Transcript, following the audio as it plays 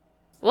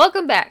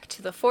Welcome back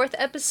to the 4th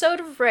episode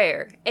of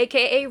Rare,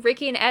 aka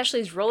Ricky and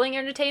Ashley's Rolling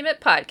Entertainment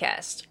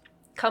Podcast.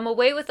 Come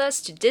away with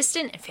us to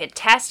distant and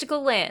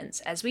fantastical lands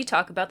as we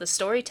talk about the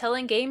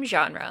storytelling game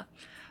genre.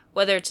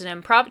 Whether it's an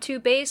impromptu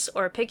base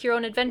or a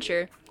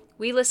pick-your-own-adventure,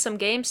 we list some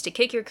games to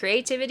kick your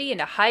creativity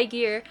into high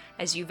gear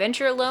as you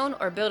venture alone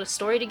or build a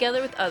story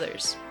together with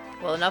others.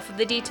 Well, enough of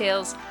the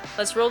details.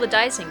 Let's roll the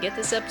dice and get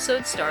this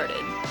episode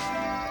started.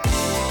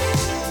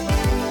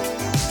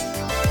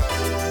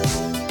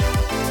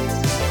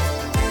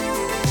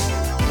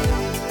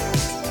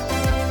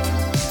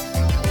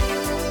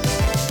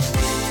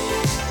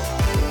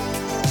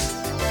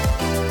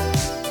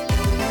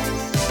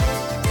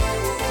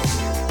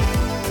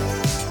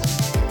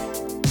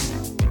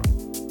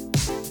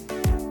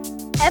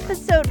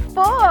 Episode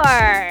 4!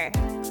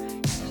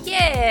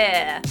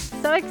 Yeah!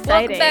 So exciting.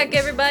 Welcome back,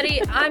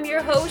 everybody. I'm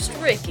your host,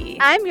 Ricky.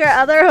 I'm your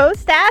other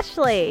host,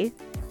 Ashley.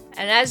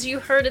 And as you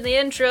heard in the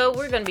intro,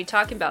 we're going to be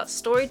talking about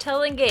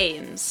storytelling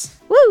games.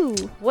 Woo!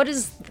 What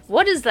does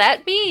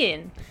that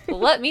mean? Well,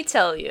 let me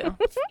tell you.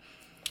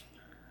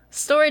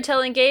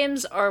 Storytelling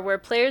games are where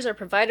players are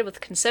provided with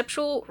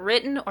conceptual,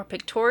 written, or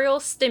pictorial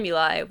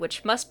stimuli,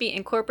 which must be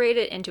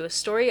incorporated into a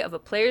story of a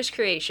player's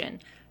creation.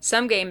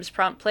 Some games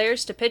prompt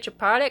players to pitch a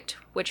product,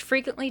 which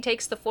frequently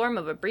takes the form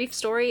of a brief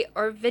story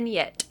or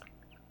vignette.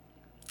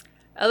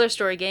 Other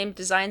story game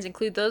designs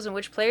include those in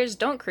which players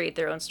don't create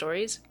their own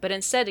stories, but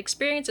instead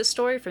experience a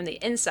story from the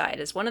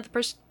inside as one of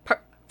the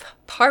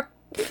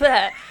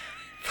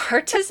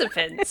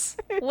participants.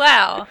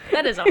 Wow,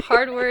 that is a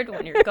hard word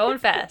when you're going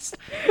fast.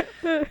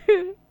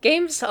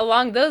 Games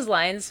along those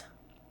lines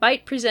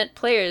might present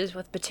players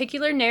with a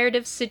particular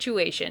narrative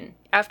situation,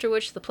 after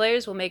which the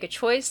players will make a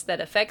choice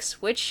that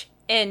affects which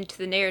end to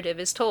the narrative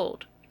is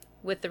told,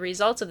 with the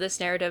results of this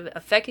narrative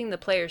affecting the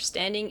player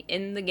standing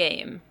in the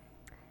game.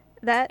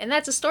 And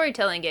that's a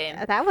storytelling game.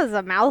 That was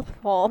a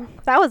mouthful.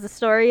 That was a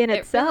story in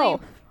itself.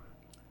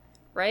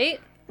 Really,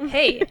 right?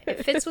 Hey,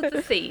 it fits with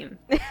the theme.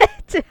 It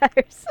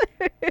does.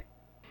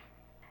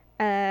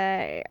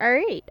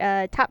 Alright,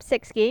 top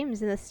 6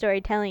 games in the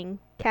storytelling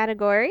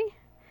category.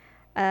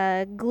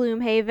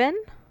 Gloomhaven.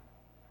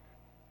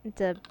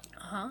 It's a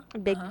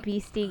big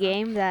beastie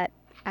game that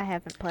I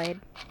haven't played.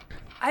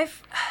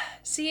 I've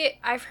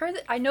heard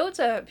that, I know it's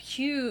a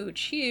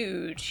huge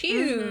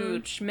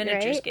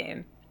miniatures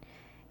game.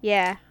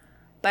 Yeah.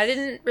 But I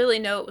didn't really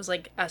know it was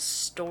like a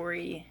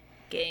story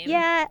game.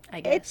 Yeah, I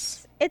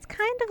guess. It's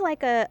kind of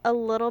like a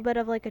little bit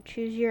of like a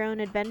choose your own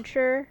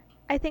adventure,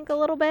 I think a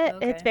little bit.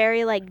 Okay. It's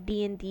very like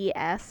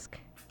D&D-esque.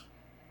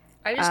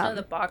 I just know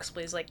the box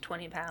weighs like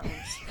 20 pounds.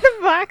 The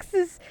box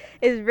is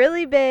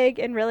really big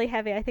and really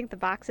heavy. I think the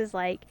box is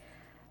like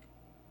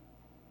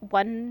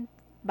 1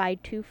 by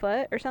 2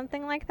 foot or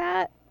something like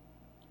that.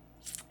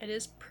 It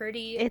is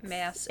pretty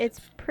massive.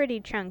 It's pretty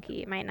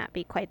chunky. It might not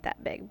be quite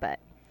that big, but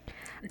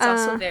it's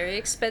also very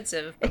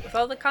expensive. But with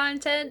all the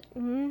content,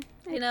 you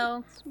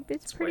know,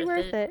 it's pretty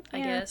worth it. I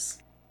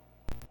guess.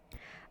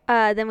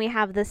 Then we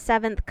have the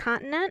Seventh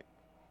Continent.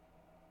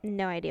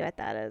 No idea what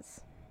that is.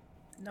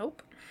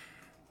 Nope.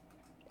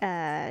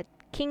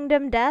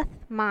 Kingdom Death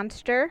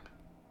Monster.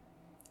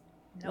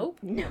 Nope.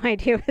 No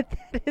idea what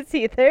that is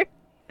either.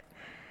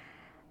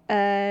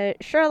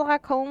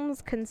 Sherlock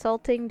Holmes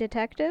Consulting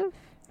Detective.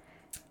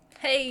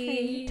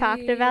 Hey,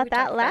 talked about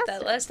that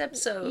last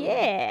episode.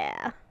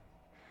 Yeah.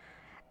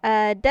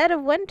 Dead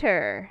of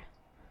Winter.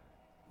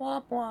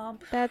 Womp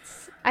womp.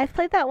 I've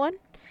played that one.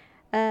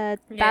 That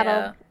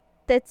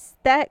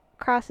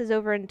crosses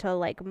over into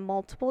like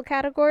multiple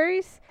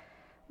categories.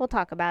 We'll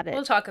talk about it.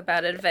 We'll talk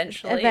about it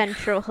eventually.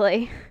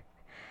 Eventually.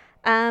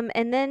 And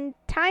then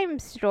Time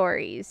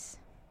Stories.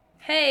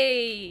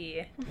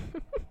 Hey.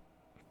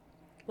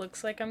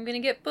 Looks like I'm gonna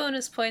get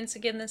bonus points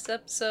again this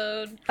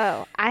episode.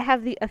 Oh, I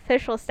have the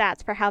official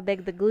stats for how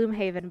big the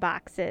Gloomhaven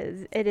box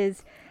is. It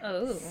is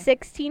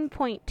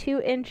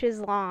 16.2 inches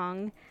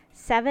long,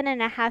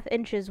 7.5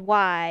 inches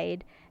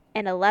wide,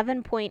 and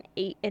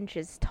 11.8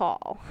 inches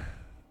tall.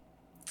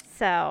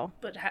 So.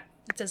 But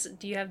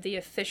do you have the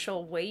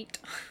official weight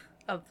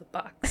of the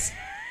box?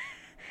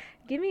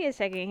 Give me a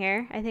second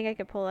here. I think I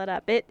could pull it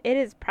up. It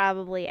is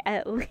probably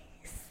at least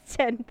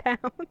 10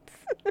 pounds.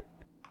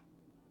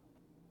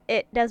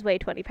 It does weigh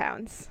 20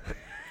 pounds.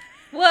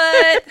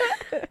 What?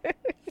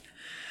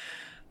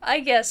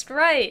 I guessed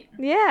right.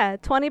 Yeah,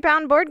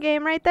 20-pound board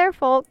game right there,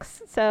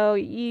 folks. So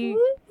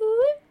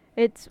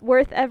it's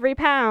worth every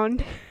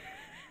pound.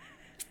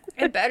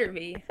 It better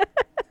be.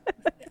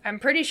 I'm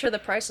pretty sure the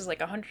price is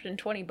like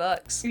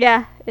 $120.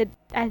 Yeah,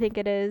 I think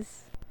it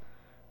is.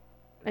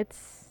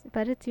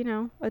 But it's, you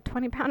know, a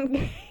 20-pound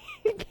game.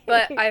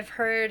 But I've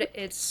heard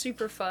it's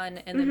super fun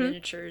and the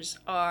miniatures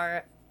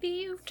are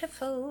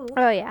beautiful.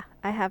 Oh yeah,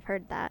 I have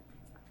heard that.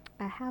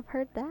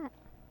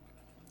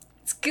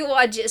 It's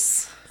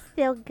gorgeous.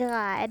 Still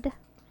good.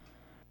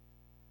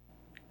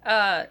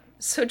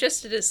 So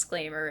just a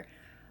disclaimer,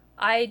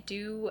 I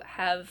do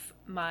have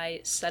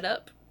my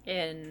setup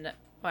in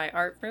my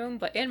art room,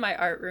 but in my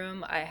art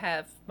room I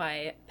have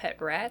my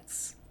pet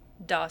rats,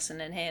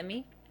 Dawson and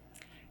Hammy,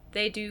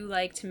 they do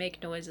like to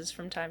make noises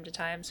from time to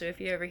time. So if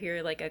you ever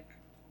hear like a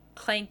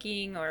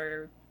clanking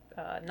or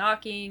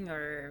knocking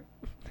or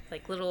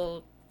like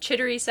little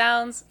chittery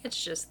sounds,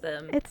 it's just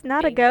them. It's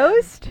not a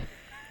ghost?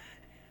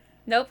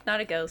 Nope, not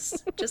a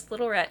ghost. Just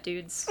little rat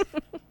dudes.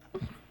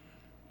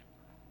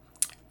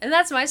 And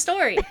that's my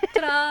story.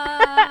 Ta-da!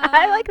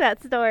 I like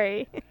that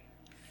story.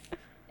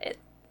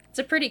 It's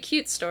a pretty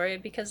cute story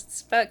because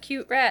it's about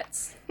cute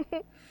rats.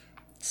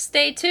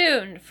 Stay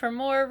tuned for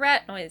more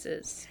rat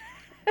noises.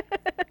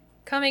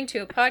 Coming to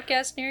a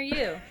podcast near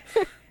you.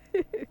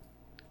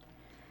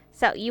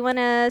 So, you want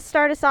to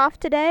start us off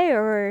today,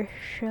 or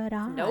should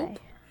I? Nope.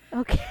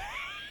 Okay.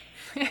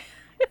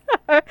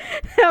 That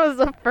was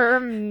a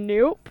firm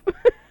nope.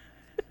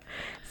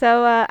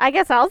 So, I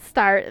guess I'll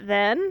start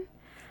then.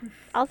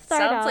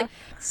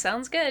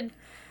 Sounds good.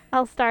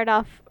 I'll start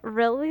off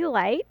really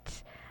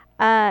light.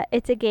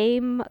 It's a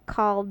game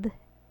called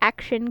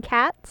Action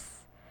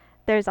Cats.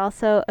 There's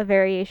also a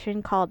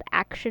variation called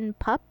Action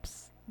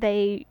Pups.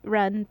 They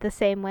run the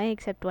same way,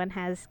 except one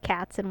has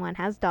cats and one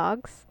has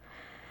dogs.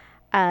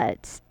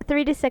 It's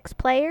 3 to 6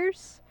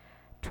 players,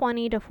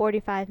 20 to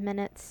 45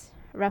 minutes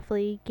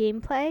roughly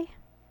gameplay.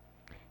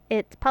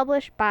 It's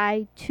published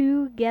by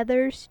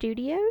Together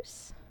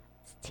Studios.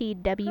 It's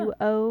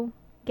TWO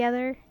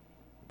Together.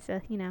 It's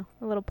a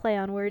little play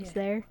on words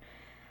there.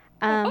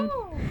 And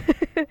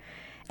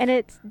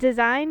it's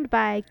designed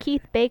by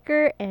Keith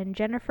Baker and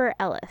Jennifer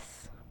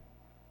Ellis.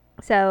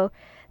 So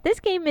this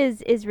game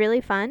is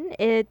really fun.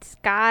 It's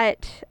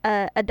got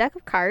a deck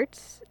of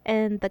cards,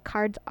 and the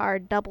cards are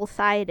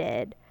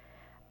double-sided.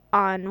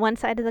 On one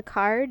side of the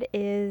card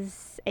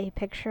is a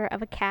picture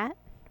of a cat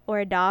or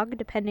a dog,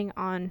 depending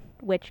on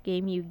which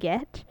game you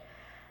get.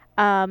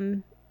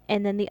 And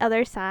then the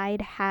other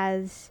side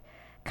has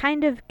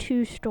kind of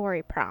 2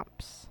 story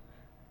prompts.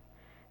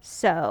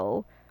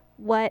 So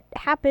what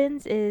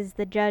happens is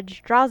the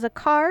judge draws a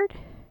card,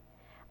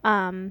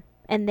 and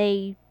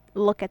they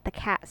look at the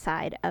cat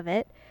side of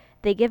it.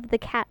 They give the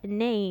cat a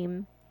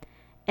name,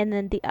 and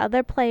then the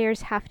other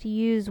players have to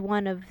use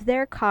one of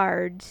their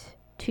cards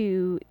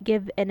to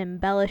give an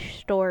embellished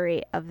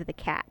story of the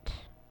cat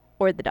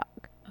or the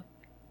dog.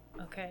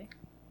 Okay.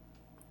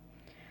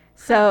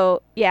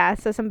 So,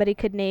 so somebody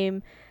could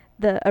name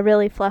a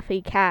really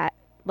fluffy cat,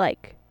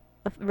 like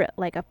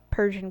a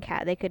Persian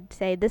cat. They could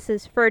say, this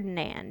is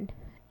Ferdinand.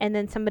 And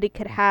then somebody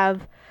could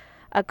have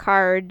a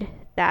card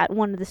that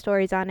one of the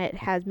stories on it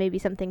has maybe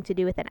something to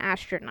do with an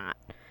astronaut.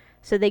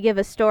 So they give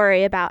a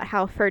story about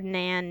how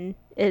Ferdinand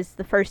is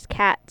the first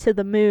cat to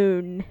the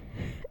moon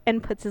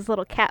and puts his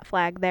little cat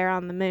flag there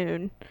on the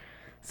moon,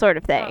 sort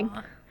of thing.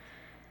 Aww.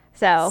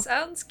 So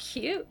sounds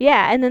cute.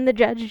 Yeah, and then the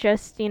judge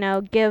just,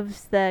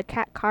 gives the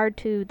cat card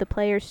to the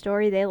player's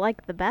story they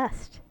like the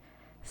best.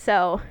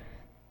 So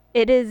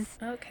it is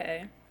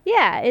okay.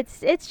 Yeah,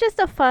 it's just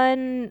a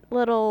fun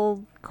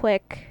little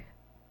quick,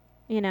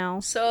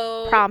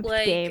 so prompt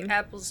like game.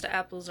 Apples to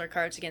Apples or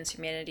Cards Against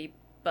Humanity,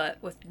 but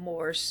with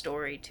more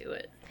story to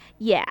it.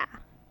 Yeah,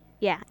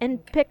 and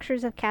okay.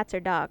 Pictures of cats or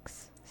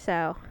dogs.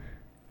 So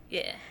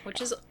yeah, which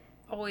is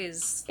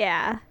always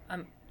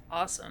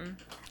awesome.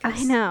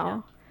 I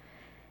know.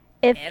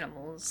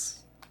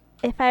 Animals.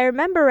 If I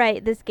remember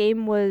right, this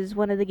game was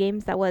one of the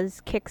games that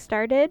was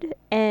kickstarted,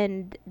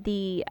 and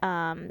the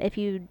if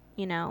you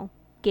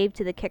gave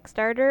to the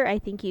Kickstarter, I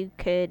think you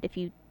could, if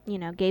you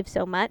gave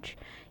so much,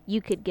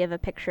 you could give a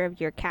picture of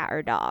your cat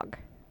or dog.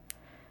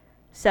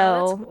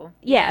 So that's cool.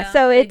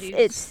 So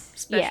it's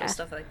special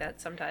stuff like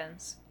that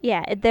sometimes.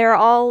 Yeah, they're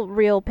all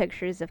real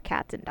pictures of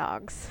cats and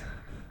dogs.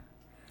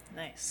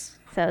 Nice.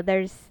 So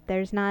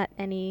there's not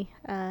any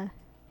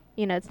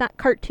it's not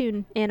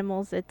cartoon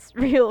animals, it's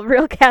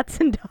real cats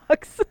and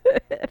dogs.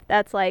 If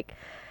that's like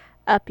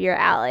up your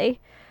alley.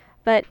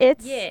 But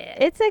it's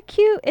a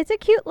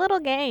cute little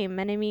game,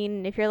 and I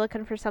mean, if you're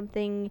looking for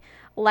something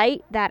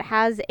light that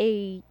has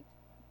a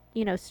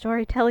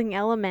storytelling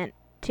element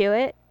to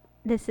it,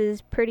 this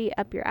is pretty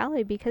up your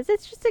alley because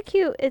it's just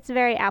it's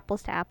very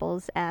Apples to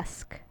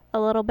Apples-esque a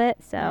little bit.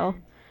 So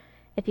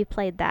if you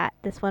played that,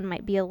 this one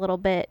might be a little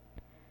bit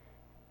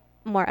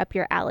more up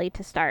your alley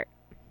to start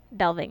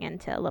delving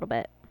into a little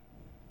bit.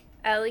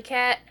 Alley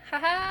cat,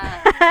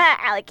 haha.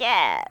 Alley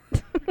cat.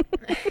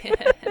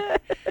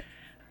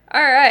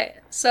 Alright,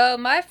 so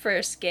my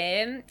first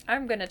game,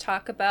 I'm going to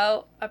talk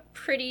about a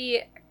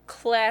pretty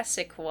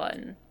classic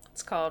one.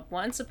 It's called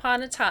Once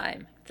Upon a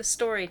Time, the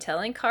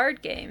storytelling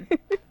card game.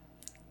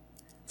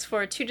 It's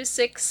for 2 to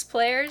 6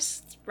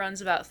 players, it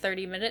runs about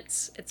 30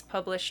 minutes. It's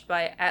published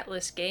by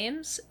Atlas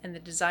Games, and the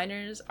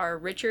designers are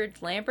Richard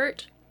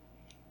Lambert,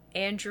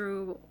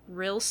 Andrew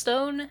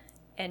Rillstone,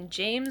 and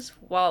James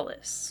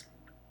Wallace.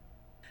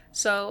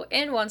 So,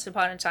 in Once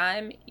Upon a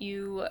Time,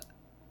 you...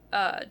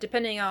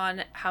 depending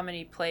on how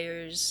many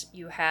players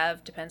you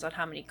have, depends on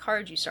how many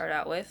cards you start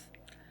out with.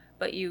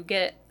 But you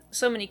get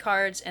so many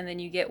cards, and then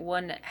you get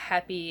one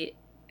happy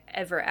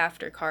ever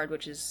after card,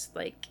 which is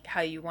like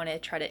how you want to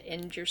try to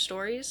end your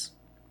stories.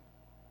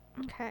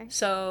 Okay.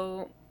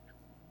 So,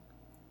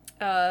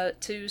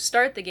 to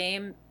start the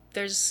game,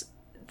 there's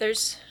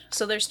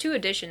there's two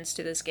editions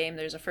to this game.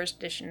 There's a first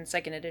edition and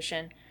second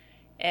edition.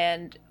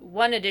 And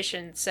one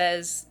edition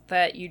says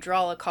that you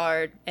draw a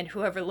card, and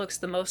whoever looks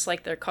the most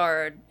like their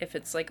card, if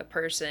it's like a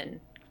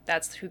person,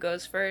 that's who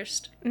goes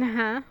first.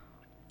 Uh-huh.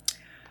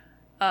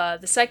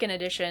 The second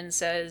edition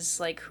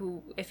says, like,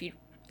 if you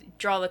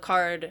draw the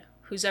card,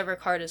 whoever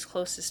card is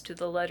closest to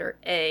the letter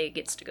A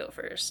gets to go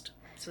first.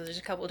 So there's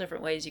a couple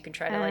different ways you can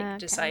try to,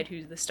 decide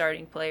who the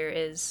starting player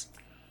is.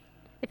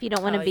 If you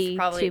don't want to be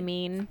too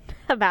mean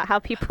about how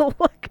people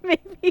look,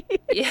 maybe.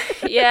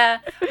 yeah.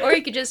 Or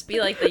you could just be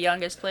like the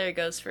youngest player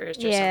goes first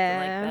or something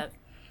like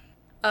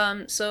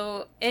that.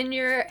 So in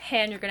your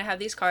hand, you're going to have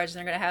these cards, and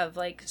they're going to have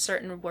like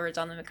certain words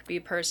on them. It could be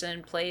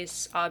person,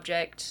 place,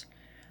 object,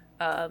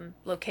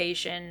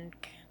 location,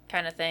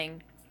 kind of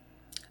thing.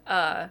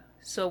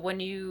 So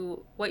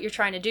what you're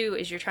trying to do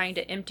is you're trying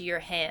to empty your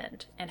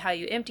hand. And how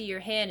you empty your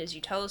hand is you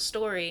tell a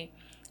story,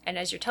 and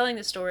as you're telling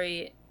the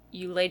story,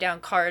 you lay down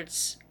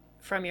cards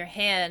from your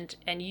hand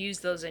and use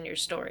those in your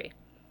story.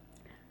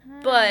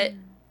 But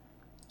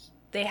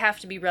they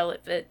have to be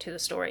relevant to the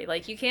story.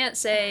 Like, you can't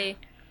say,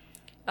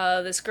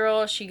 this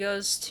girl, she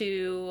walks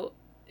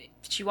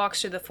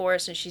through the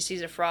forest and she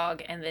sees a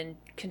frog and then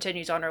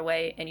continues on her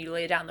way, and you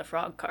lay down the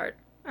frog card.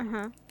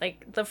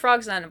 Like, the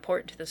frog's not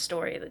important to the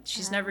story. That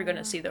she's never going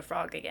to see the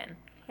frog again.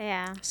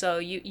 Yeah. So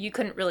you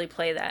couldn't really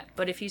play that.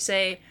 But if you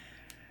say,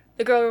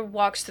 the girl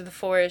walks through the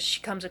forest,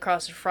 she comes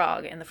across a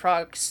frog, and the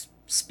frog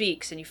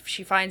speaks, and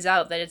she finds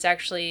out that it's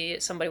actually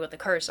somebody with a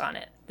curse on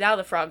it. Now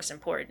the frog's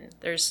important.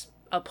 There's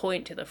a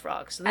point to the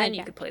frog, so then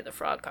you could play the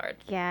frog card.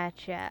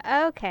 Gotcha.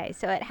 Okay,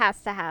 so it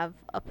has to have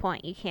a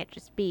point. You can't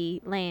just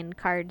be laying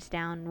cards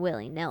down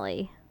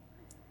willy-nilly.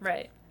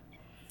 Right.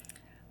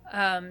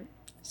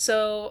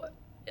 So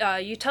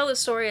you tell the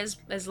story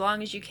as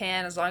long as you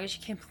can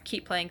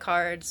keep playing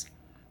cards.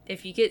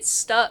 If you get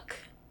stuck,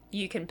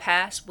 you can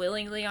pass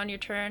willingly on your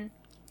turn.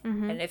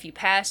 And if you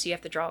pass, you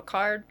have to draw a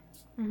card.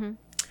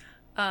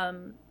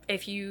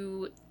 If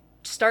you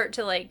start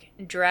to like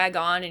drag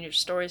on and your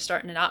story's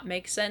starting to not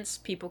make sense,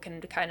 people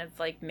can kind of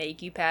like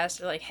make you pass.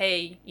 They're like,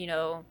 hey,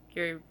 you're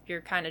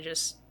kind of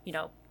just,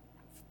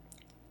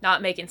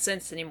 not making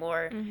sense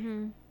anymore.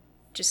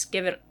 Just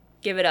give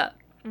it up.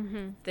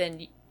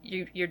 Then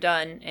you're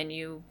done and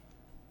you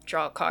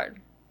draw a card.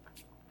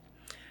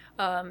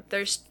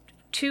 There's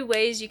two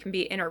ways you can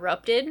be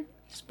interrupted,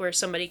 where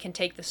somebody can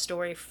take the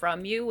story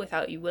from you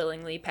without you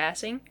willingly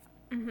passing.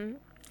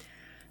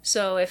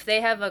 So if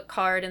they have a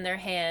card in their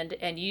hand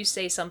and you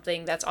say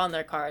something that's on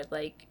their card,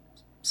 like,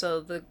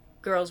 so the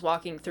girl's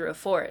walking through a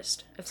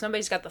forest. If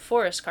somebody's got the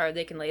forest card,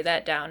 they can lay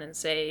that down and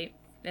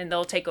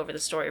they'll take over the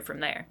story from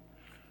there.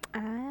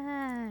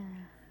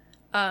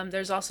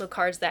 There's also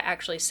cards that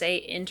actually say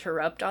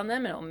interrupt on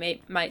them, and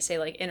it might say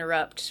like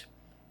interrupt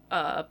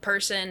a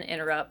person,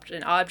 interrupt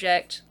an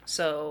object.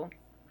 So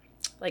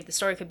like the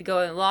story could be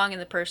going along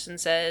and the person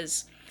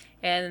says,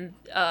 and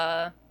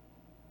the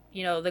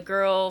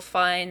girl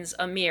finds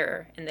a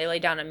mirror, and they lay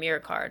down a mirror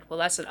card. Well,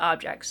 that's an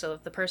object. So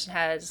if the person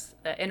has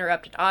an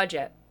interrupted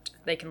object,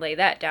 they can lay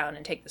that down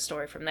and take the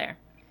story from there.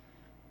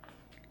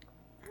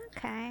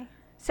 Okay.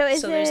 So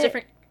there's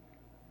different...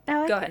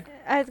 Go ahead.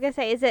 I was going to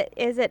say,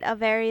 is it a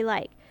very,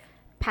 like,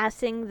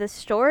 passing the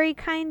story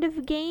kind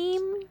of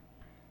game?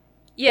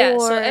 Yeah,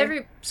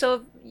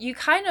 so you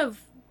kind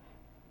of...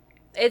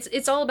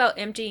 It's all about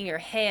emptying your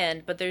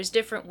hand, but there's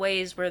different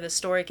ways where the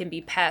story can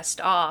be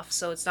passed off,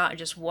 so it's not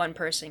just one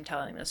person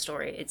telling the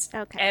story. It's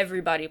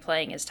everybody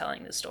playing is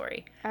telling the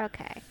story.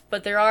 Okay.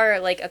 But there are,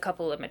 like, a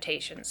couple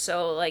limitations.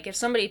 So, like, if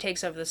somebody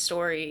takes over the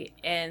story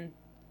and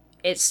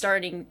it's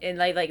starting, and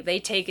they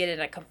take it in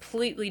a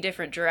completely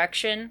different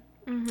direction,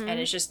 and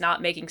it's just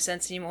not making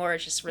sense anymore,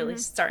 it's just really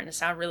starting to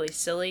sound really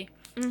silly,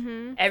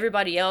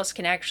 everybody else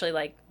can actually,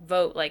 like,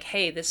 vote, like,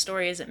 hey, this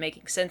story isn't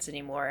making sense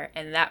anymore,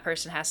 and that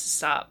person has to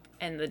stop,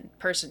 and the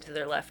person to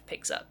their left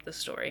picks up the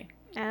story.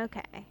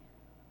 Okay.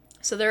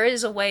 So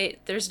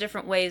there's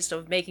different ways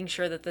of making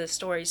sure that the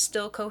story's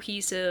still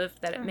cohesive,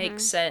 that it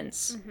makes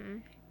sense,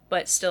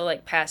 but still,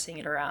 like, passing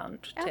it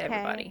around to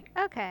everybody.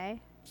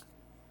 Okay.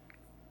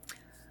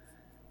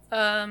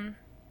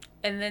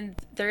 And then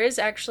there is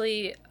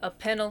actually a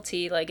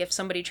penalty, like, if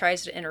somebody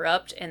tries to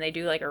interrupt and they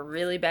do, like, a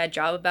really bad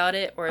job about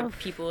it, or if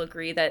people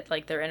agree that,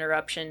 like, their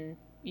interruption,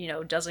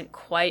 doesn't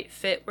quite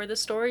fit where the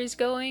story's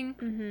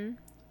going.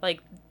 Like,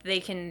 they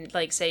can,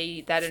 like,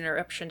 say that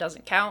interruption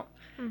doesn't count.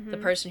 The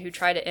person who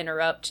tried to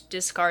interrupt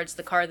discards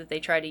the card that they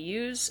try to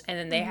use, and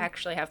then they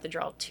actually have to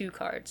draw 2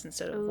 cards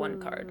instead of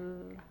 1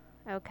 card.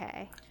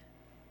 Okay.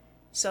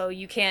 So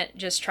you can't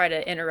just try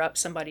to interrupt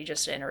somebody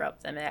just to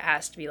interrupt them. It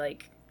has to be,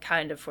 like,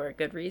 kind of for a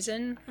good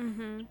reason,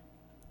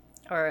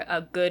 or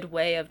a good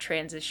way of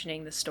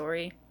transitioning the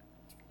story.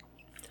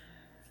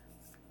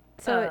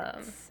 So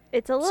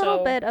it's a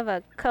little bit of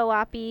a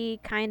co-op-y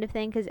kind of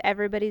thing, because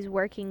everybody's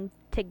working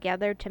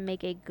together to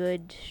make a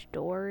good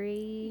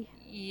story.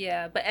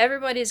 Yeah, but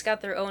everybody's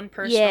got their own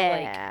personal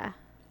like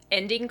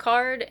ending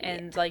card,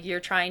 and like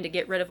you're trying to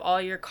get rid of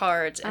all your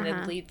cards and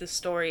then lead the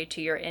story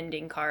to your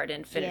ending card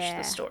and finish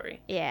the story.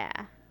 Yeah.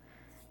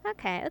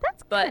 Okay,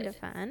 that's kind of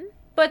fun.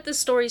 But the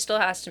story still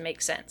has to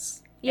make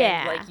sense.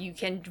 Yeah. And, you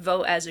can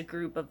vote as a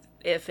group of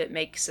if it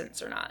makes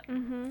sense or not.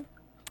 Mm-hmm.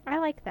 I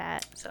like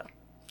that. So,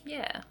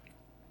 yeah.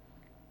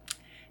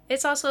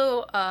 It's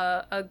also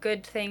a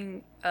good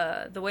thing,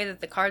 the way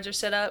that the cards are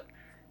set up.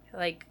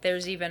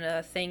 There's even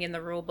a thing in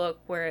the rule book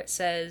where it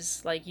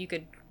says, you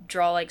could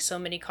draw, so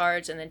many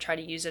cards and then try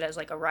to use it as,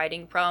 a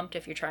writing prompt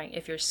if you're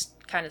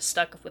kind of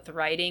stuck with the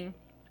writing.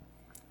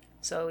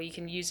 So you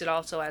can use it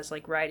also as,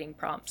 writing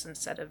prompts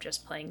instead of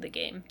just playing the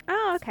game.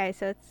 Oh, okay.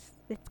 So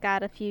it's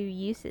got a few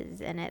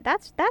uses in it.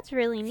 That's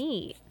really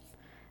neat.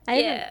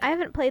 I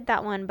haven't played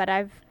that one, but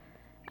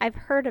I've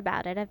heard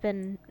about it. I've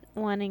been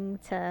wanting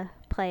to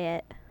play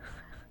it.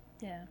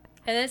 Yeah.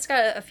 And it's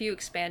got a few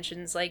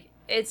expansions.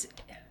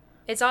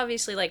 It's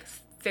obviously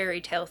fairy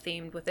tale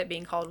themed with it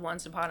being called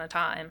Once Upon a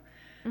Time.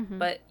 Mm-hmm.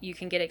 But you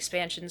can get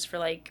expansions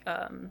for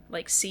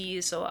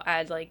seas, so I'll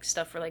add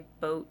stuff for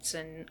boats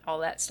and all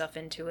that stuff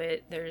into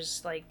it.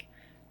 There's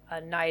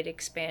a night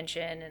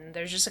expansion, and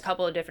there's just a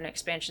couple of different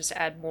expansions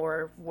to add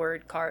more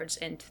word cards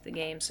into the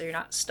game, so you're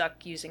not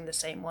stuck using the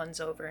same ones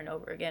over and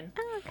over again.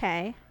 Oh,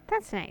 okay.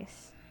 That's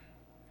nice.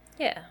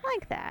 Yeah. I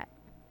like that.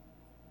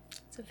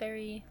 It's a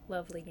very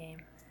lovely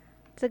game.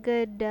 It's a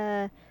good,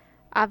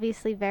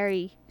 obviously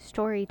very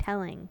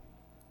storytelling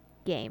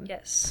game.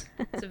 Yes.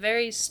 It's a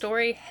very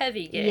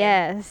story-heavy game.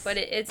 Yes. But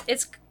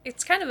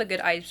it's kind of a good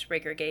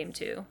icebreaker game,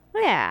 too.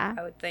 Yeah.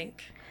 I would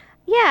think.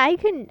 Yeah,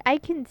 I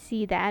can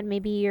see that.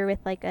 Maybe you're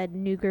with a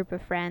new group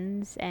of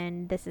friends,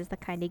 and this is the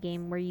kind of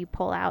game where you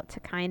pull out to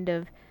kind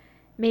of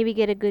maybe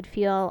get a good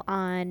feel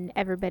on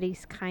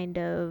everybody's kind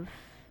of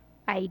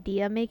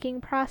idea making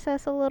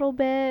process a little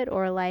bit,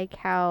 or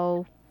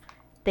how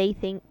they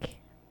think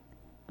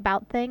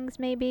about things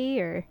maybe,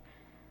 or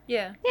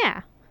yeah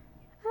I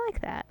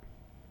like that.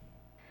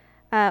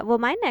 Well,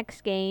 my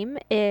next game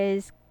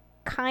is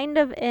kind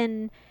of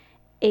in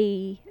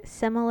a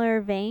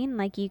similar vein.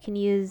 You can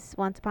use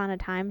Once Upon a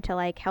Time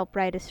to help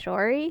write a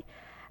story.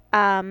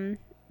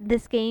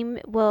 This game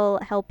will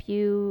help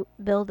you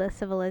build a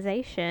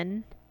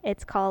civilization.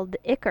 It's called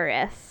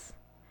Icarus.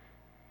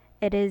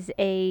 It is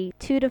a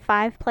 2 to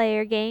 5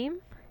 player game.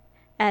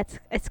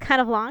 It's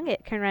kind of long.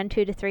 It can run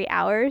 2 to 3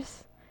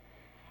 hours.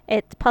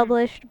 It's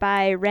published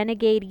by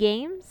Renegade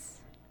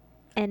Games,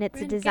 and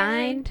it's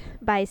designed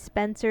by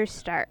Spencer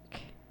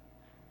Stark.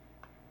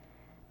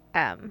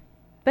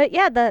 But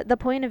yeah, the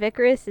point of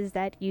Icarus is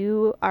that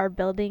you are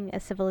building a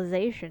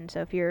civilization.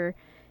 So if you're,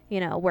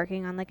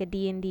 working on a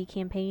D&D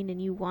campaign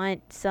and you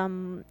want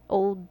some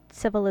old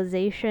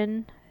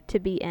civilization to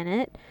be in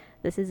it,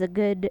 this is a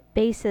good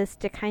basis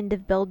to kind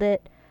of build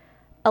it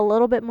a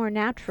little bit more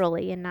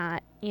naturally, and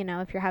not,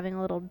 if you're having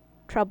a little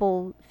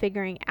trouble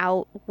figuring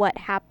out what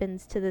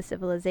happens to the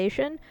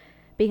civilization.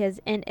 Because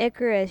in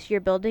Icarus, you're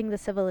building the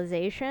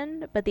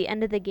civilization, but the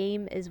end of the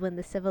game is when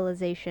the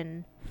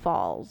civilization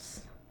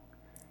falls.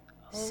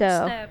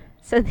 Snap.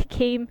 So the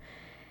game,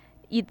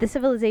 the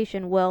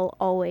civilization will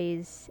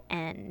always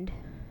end.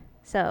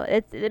 So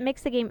it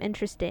makes the game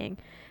interesting,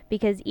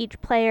 because each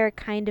player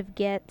kind of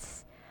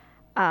gets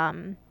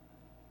a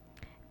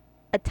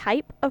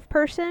type of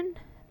person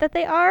that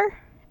they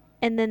are,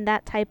 and then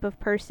that type of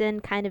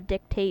person kind of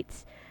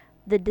dictates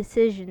the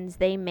decisions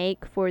they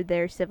make for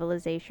their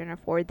civilization or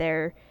for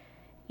their,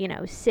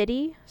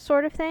 city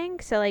sort of thing.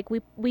 So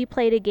we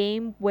played a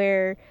game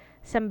where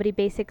somebody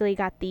basically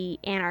got the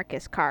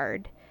anarchist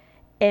card,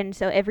 and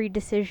so every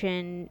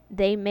decision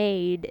they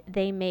made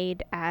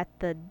at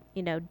the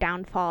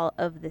downfall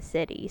of the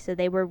city. So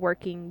they were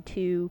working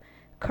to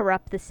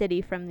corrupt the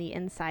city from the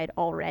inside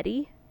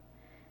already.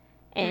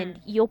 And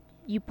you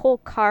pull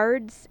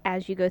cards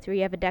as you go through.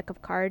 You have a deck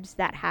of cards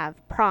that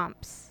have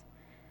prompts,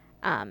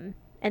 and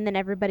then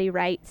everybody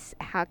writes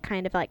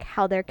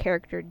how their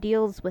character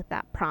deals with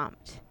that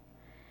prompt.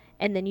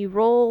 And then you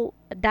roll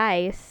a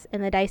dice,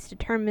 and the dice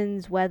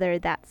determines whether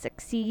that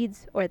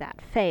succeeds or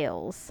that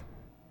fails.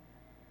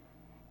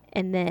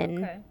 And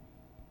then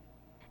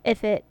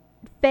if it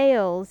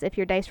fails, if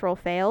your dice roll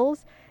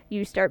fails,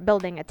 you start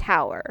building a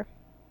tower.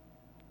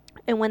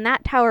 And when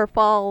that tower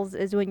falls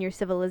is when your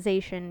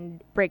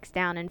civilization breaks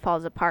down and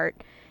falls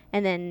apart.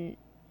 And then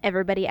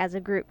everybody as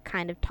a group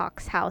kind of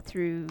talks how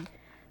through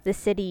the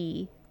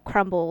city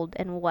crumbled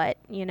and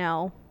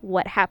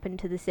what happened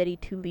to the city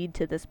to lead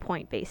to this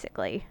point,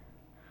 basically.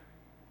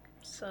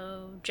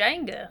 So,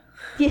 Jenga.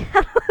 Yeah,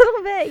 a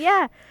little bit,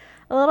 yeah.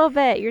 A little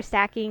bit. You're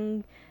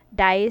stacking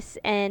dice,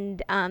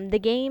 and the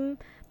game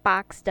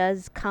box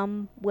does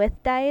come with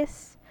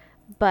dice,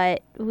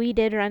 but we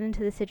did run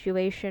into the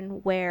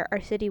situation where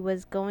our city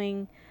was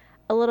going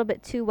a little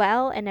bit too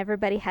well, and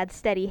everybody had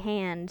steady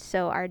hands,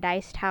 so our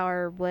dice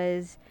tower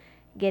was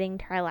getting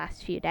to our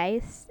last few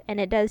dice. And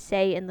it does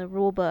say in the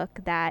rule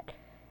book that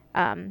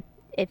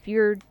if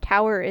your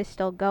tower is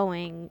still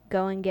going,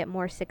 go and get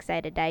more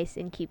 6-sided dice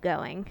and keep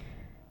going.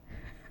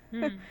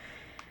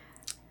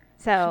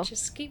 So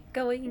just keep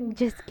going.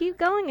 Just keep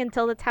going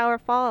until the tower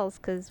falls,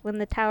 because when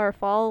the tower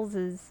falls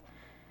is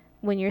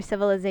when your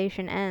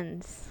civilization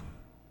ends.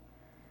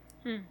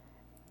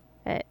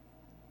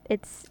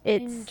 It's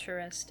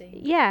interesting.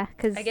 Yeah,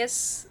 because I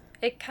guess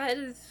it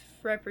kind of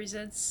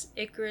represents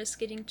Icarus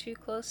getting too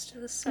close to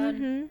the sun.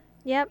 Mm-hmm.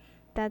 Yep,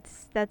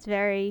 that's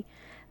very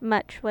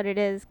much what it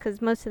is.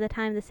 Because most of the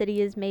time, the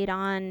city is made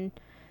on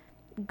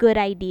good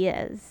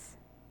ideas,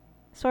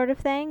 sort of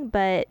thing.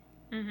 But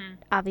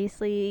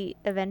obviously,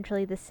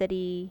 eventually, the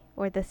city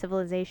or the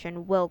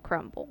civilization will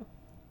crumble.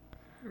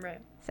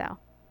 Right. So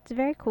it's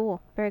very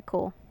cool. Very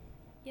cool.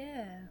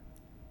 Yeah.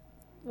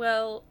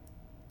 Well,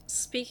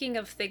 speaking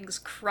of things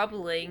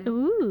crumbling,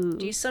 Ooh.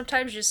 do you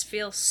sometimes just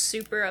feel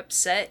super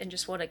upset and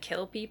just want to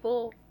kill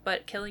people,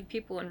 but killing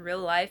people in real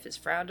life is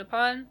frowned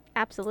upon?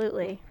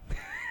 Absolutely.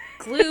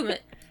 Gloom.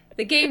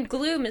 The game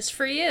Gloom is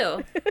for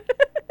you.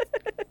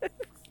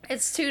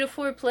 It's 2 to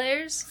 4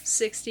 players,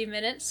 60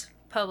 minutes,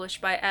 published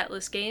by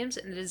Atlas Games,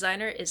 and the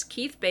designer is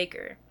Keith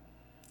Baker.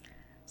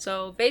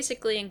 So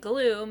basically in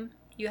Gloom,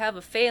 you have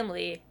a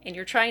family, and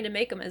you're trying to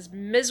make them as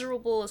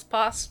miserable as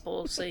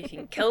possible so you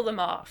can kill them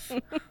off.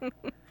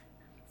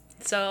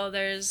 So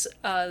there's,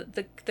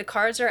 the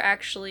cards are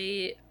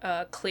actually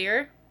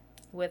clear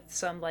with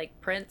some,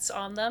 like, prints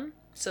on them,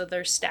 so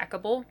they're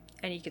stackable,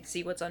 and you can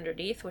see what's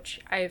underneath,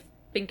 which I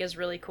think is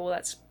really cool.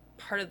 That's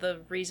part of the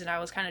reason I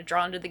was kind of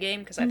drawn to the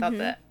game, because I thought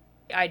the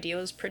idea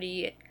was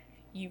pretty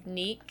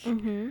unique.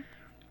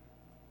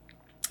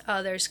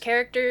 There's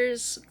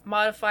characters,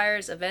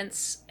 modifiers,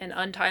 events, and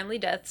untimely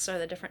deaths are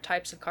the different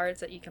types of cards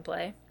that you can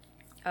play.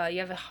 You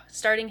have a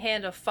starting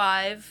hand of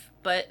 5,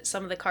 but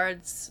some of the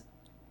cards,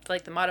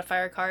 like the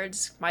modifier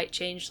cards, might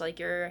change like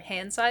your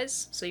hand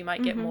size, so you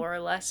might get more or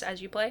less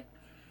as you play.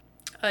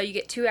 You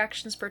get 2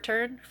 actions per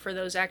turn. For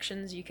those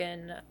actions, you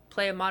can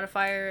play a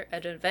modifier,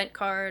 an event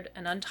card,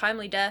 an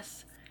untimely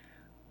death,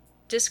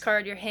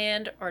 discard your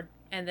hand,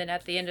 and then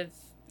at the end of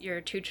your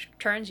 2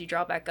 turns, you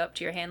draw back up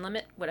to your hand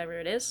limit, whatever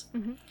it is.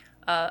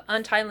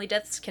 Untimely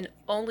deaths can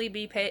only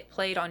be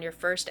played on your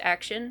first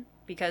action,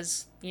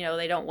 because, you know,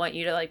 they don't want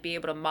you to, like, be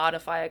able to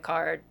modify a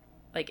card,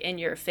 like, in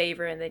your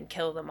favor and then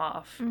kill them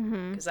off,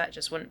 because that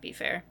just wouldn't be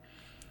fair.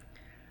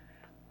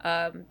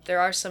 There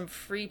are some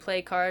free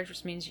play cards,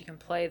 which means you can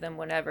play them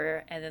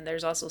whenever, and then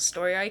there's also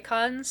story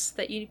icons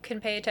that you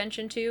can pay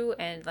attention to,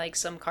 and, like,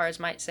 some cards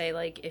might say,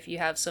 like, if you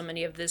have so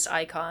many of this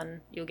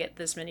icon, you'll get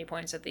this many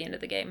points at the end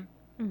of the game.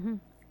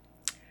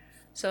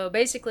 So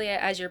basically,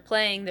 as you're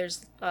playing,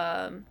 there's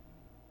the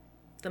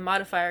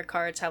modifier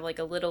cards have, like,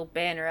 a little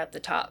banner at the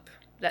top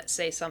that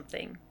say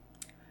something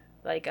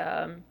like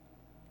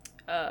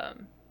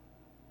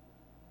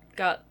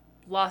got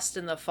lost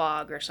in the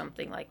fog or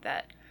something like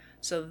that.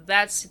 So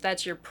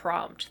that's your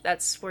prompt.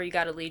 That's where you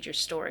got to lead your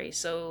story.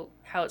 So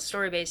how it's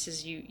story based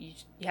is you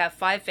have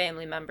 5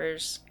 family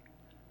members,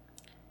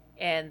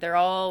 and they're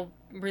all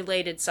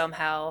related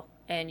somehow,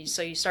 and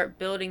so you start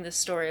building the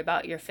story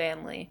about your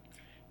family,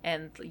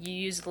 and you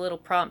use the little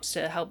prompts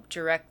to help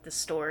direct the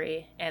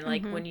story. And,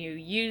 like, when you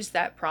use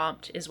that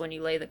prompt is when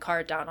you lay the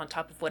card down on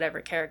top of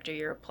whatever character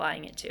you're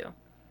applying it to.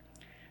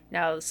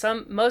 Now,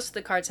 most of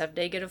the cards have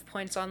negative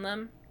points on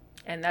them,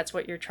 and that's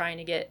what you're trying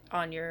to get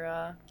on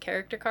your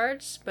character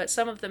cards, but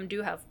some of them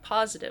do have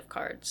positive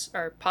cards,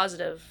 or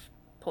positive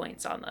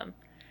points on them.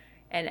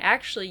 And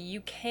actually, you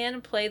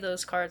can play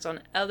those cards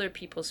on other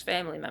people's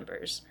family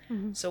members.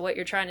 So what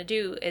you're trying to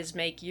do is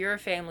make your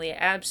family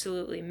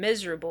absolutely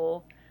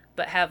miserable,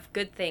 but have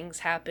good things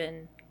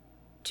happen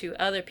to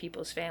other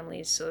people's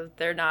families, so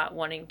they're not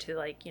wanting to,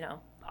 like, you know,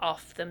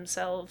 off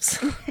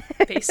themselves,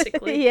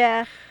 basically.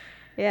 Yeah.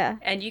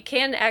 And you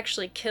can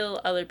actually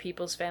kill other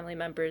people's family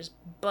members,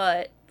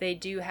 but they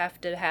do have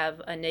to have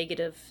a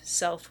negative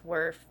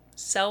self-worth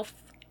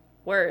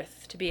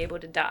to be able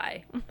to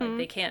die. Like,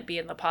 they can't be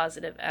in the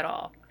positive at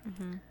all.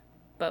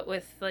 But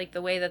with, like,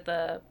 the way that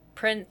the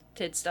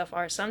printed stuff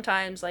are,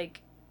 sometimes,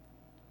 like,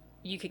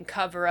 you can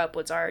cover up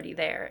what's already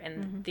there,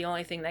 and the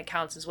only thing that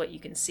counts is what you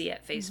can see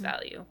at face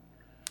value.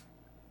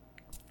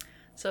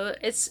 So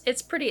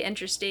it's pretty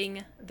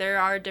interesting. There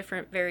are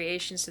different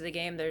variations to the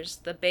game. There's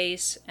the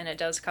base, and it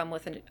does come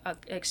with an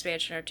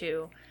expansion or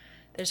 2.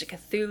 There's a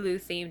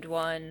Cthulhu-themed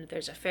one.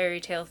 There's a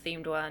fairy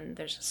tale-themed one.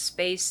 There's a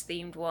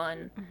space-themed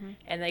one.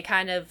 And they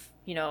kind of,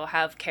 you know,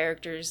 have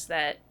characters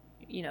that,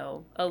 you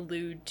know,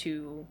 allude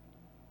to,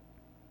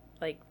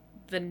 like,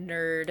 the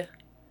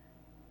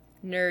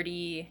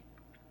nerdy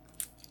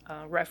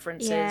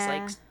references.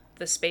 Like,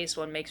 the space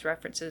one makes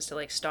references to,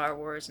 like, Star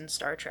Wars and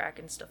Star Trek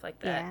and stuff like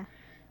that.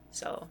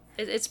 So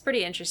it's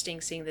pretty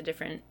interesting seeing the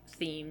different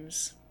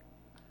themes.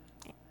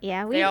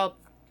 Yeah, they all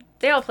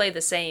play the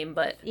same,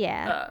 but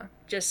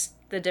just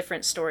the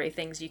different story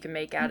things you can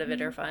make out of it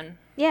are fun.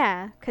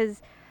 Yeah,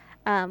 because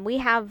we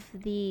have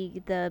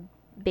the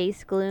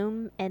base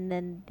Gloom and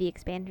then the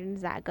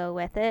expansions that go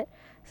with it.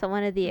 So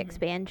one of the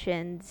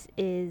expansions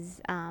is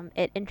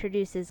it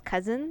introduces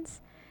cousins,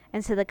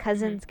 and so the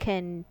cousins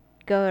can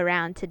go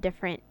around to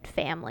different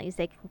families.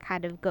 They can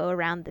kind of go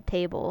around the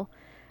table,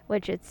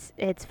 which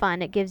it's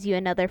fun. It gives you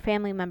another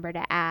family member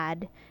to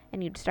add,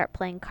 and you'd start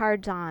playing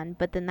cards on,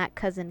 but then that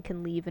cousin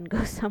can leave and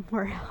go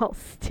somewhere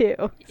else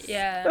too.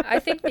 Yeah, I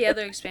think the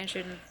other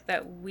expansion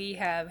that we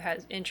have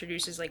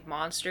introduces, like,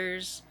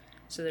 monsters.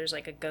 So there's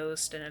like a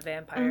ghost and a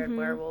vampire and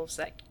werewolves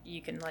that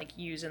you can like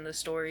use in the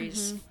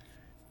stories.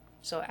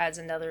 So it adds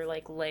another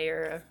like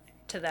layer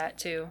to that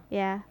too.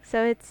 Yeah.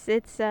 So it's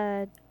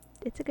a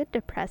good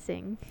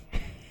depressing.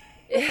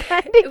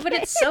 But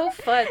it's so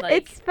fun. Like,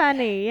 it's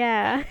funny,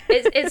 yeah.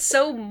 It's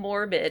so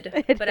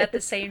morbid, but at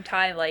the same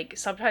time, like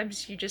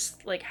sometimes you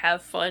just like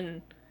have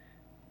fun,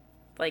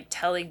 like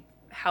telling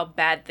how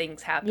bad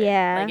things happen.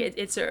 Yeah. Like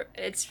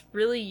it's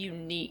really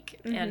unique,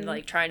 and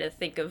like trying to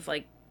think of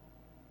like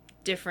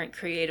different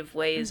creative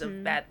ways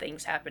of bad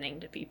things happening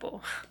to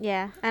people.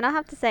 Yeah, and I'll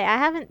have to say I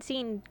haven't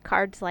seen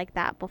cards like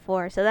that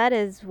before, so that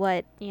is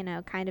what,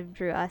 kind of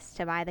drew us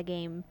to buy the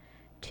game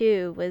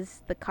too,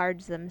 was the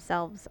cards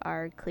themselves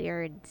are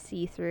clear and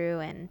see-through,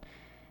 and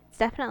it's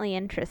definitely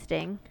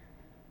interesting.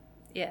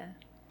 Yeah.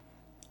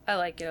 I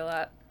like it a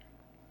lot.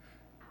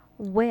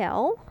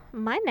 Well,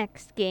 my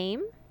next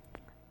game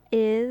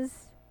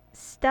is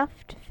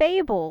Stuffed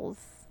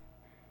Fables.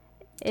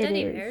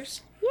 Teddy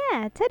bears?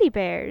 Yeah, teddy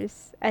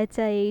bears. It's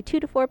a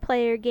 2 to 4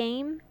 player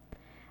game,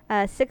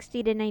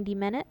 60 to 90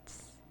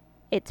 minutes.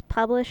 It's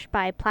published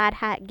by Plaid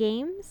Hat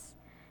Games,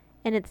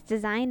 and it's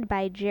designed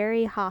by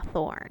Jerry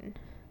Hawthorne.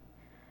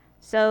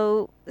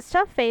 So,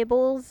 Stuffed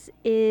Fables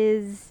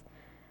is,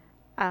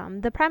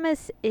 the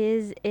premise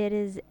is it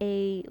is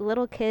a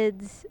little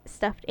kid's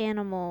stuffed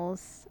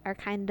animals are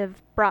kind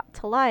of brought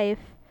to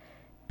life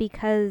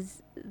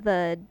because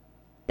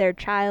their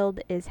child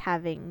is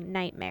having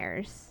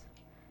nightmares,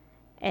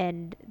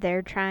 and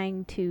they're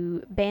trying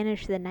to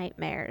banish the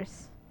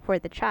nightmares for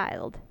the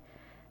child.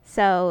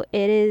 So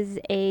it is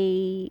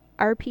a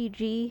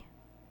RPG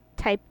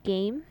type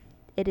game.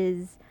 It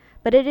is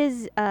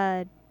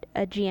a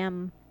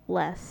GM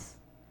less,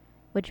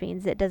 which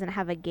means it doesn't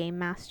have a game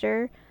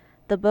master.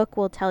 The book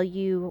will tell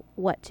you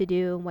what to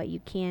do and what you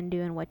can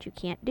do and what you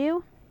can't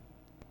do.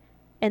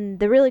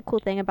 And the really cool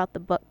thing about the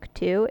book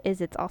too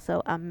is it's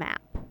also a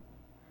map.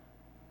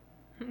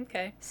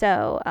 Okay.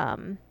 So,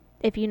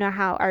 if you know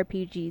how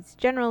RPGs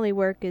generally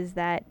work, is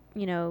that,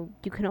 you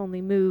can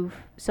only move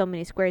so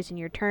many squares in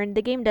your turn.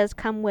 The game does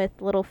come with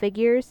little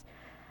figures.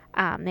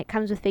 It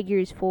comes with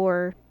figures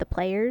for the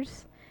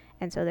players.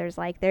 And so there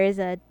is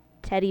a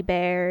teddy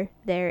bear.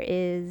 There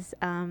is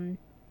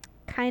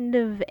kind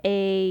of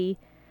a...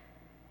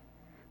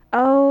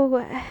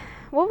 Oh,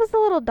 what was the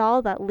little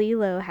doll that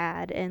Lilo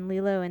had in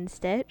Lilo and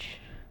Stitch?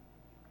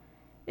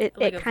 It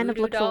kind of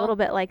looks a little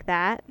bit like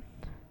that.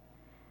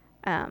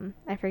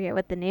 I forget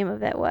what the name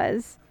of it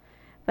was,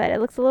 but it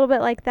looks a little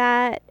bit like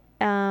that.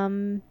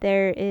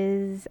 There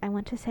is, I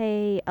want to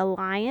say, a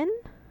lion.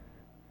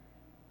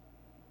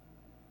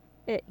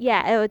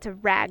 It's a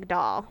rag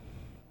doll,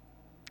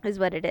 is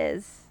what it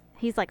is.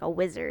 He's like a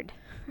wizard.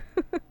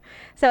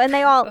 So, and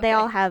they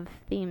all have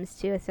themes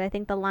too. So I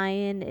think the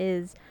lion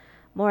is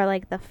more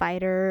like the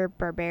fighter,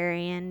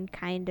 barbarian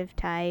kind of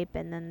type,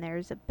 and then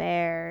there's a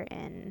bear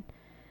and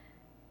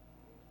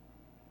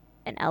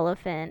an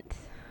elephant.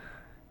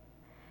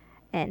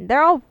 And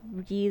they're all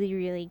really,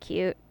 really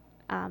cute.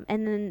 And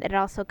then it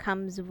also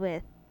comes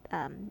with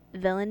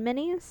villain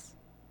minis,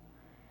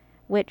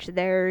 which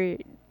they're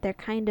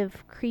kind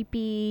of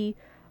creepy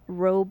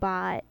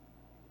robot,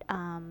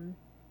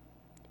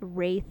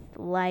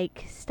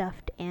 wraith-like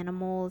stuffed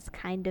animals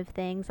kind of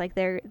things. Like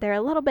they're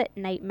a little bit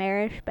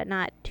nightmarish, but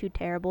not too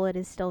terrible. It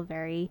is still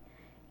very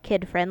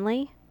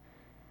kid-friendly.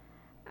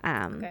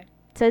 Okay.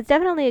 So it's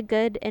definitely a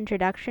good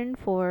introduction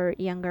for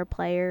younger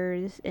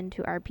players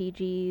into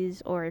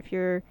RPGs, or if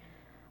you're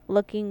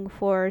looking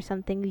for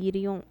something you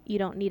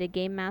don't need a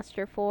game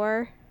master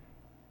for.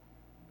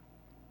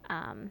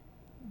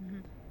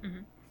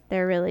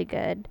 They're really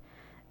good.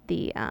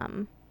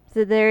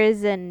 So there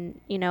is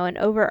an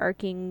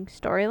overarching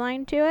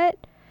storyline to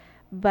it,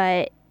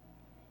 but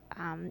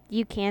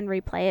you can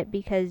replay it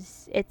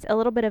because it's a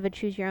little bit of a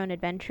choose your own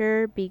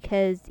adventure,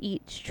 because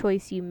each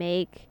choice you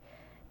make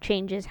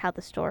changes how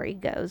the story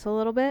goes a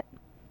little bit.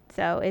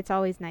 So it's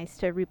always nice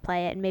to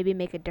replay it and maybe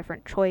make a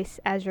different choice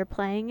as you're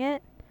playing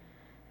it.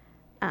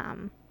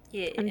 And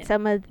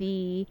some of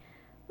the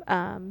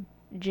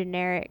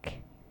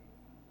generic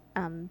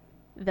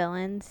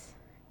villains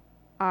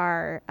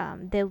are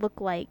they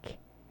look like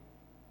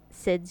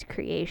Sid's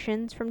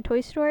creations from Toy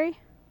Story.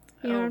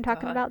 You know what I'm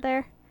talking about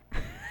there?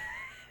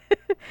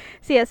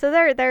 So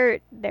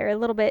they're a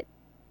little bit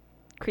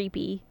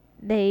creepy.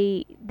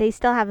 They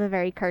still have a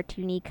very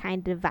cartoony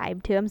kind of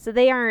vibe to them, so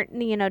they aren't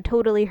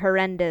totally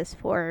horrendous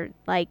for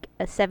like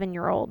a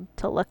 7-year-old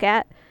to look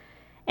at.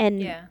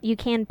 And you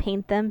can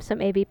paint them, so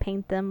maybe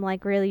paint them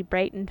like really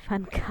bright and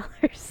fun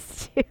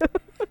colors too.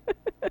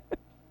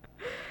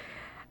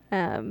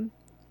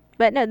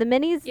 But no, the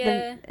minis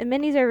the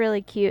minis are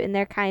really cute, and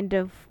they're kind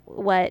of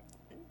what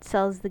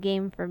sells the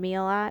game for me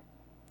a lot.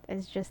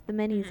 Is just the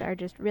minis are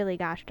just really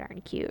gosh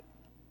darn cute.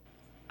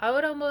 I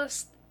would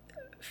almost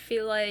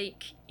feel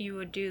like you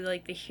would do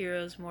like the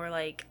heroes more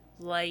like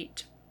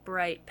light,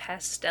 bright,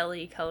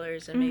 pastel-y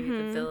colors, and maybe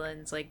the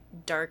villains like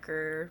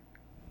darker,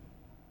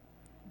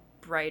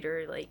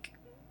 brighter, like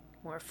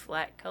more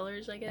flat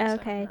colors, I guess.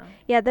 Okay.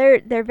 Yeah,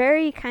 they're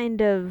very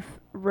kind of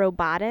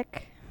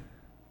robotic.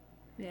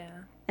 Yeah.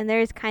 And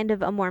there's kind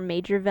of a more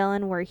major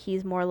villain where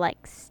he's more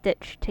like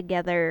stitched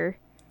together,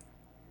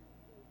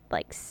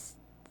 like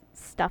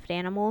stuffed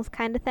animals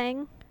kind of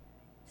thing.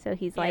 So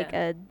he's like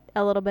a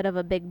little bit of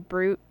a big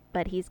brute,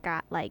 but he's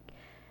got like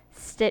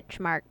stitch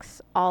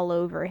marks all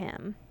over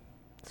him,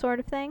 sort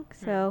of thing.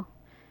 So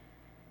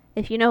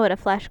if you know what a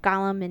flesh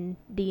golem in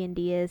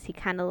D&D is, he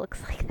kind of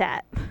looks like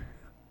that.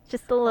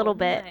 Just a little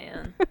bit.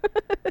 Man.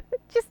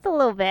 Just a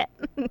little bit.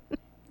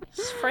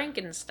 It's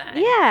Frankenstein.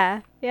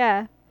 Yeah,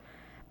 yeah.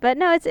 But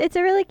no, it's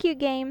a really cute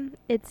game.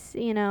 It's,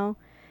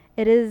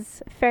 it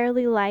is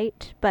fairly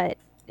light, but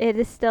it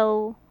is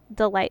still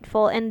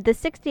delightful. And the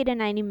 60 to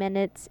 90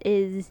 minutes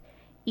is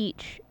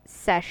each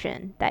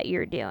session that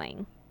you're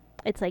doing.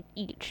 It's like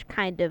each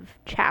kind of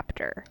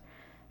chapter.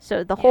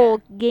 So the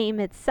whole game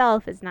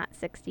itself is not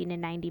 60 to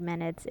 90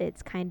 minutes.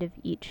 It's kind of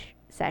each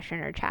session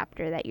or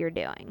chapter that you're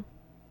doing.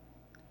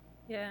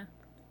 Yeah.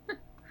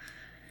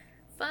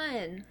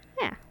 Fun.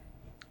 Yeah.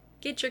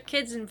 Get your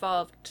kids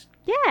involved.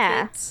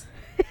 Yeah. Kids.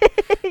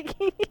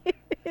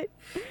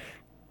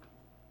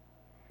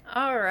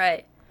 All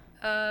right.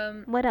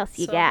 What else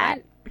you got?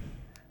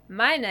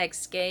 My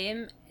next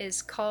game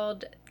is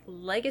called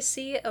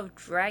Legacy of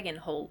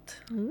Dragonholt.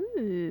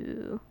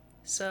 Ooh.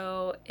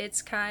 So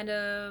it's kind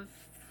of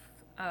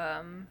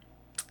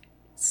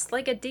it's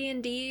like a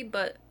D&D,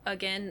 but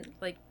again,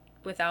 like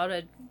without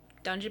a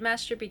dungeon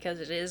master,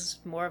 because it is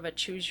more of a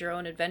choose your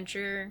own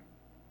adventure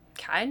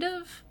kind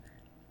of.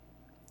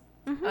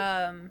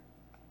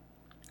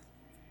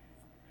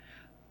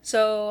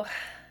 So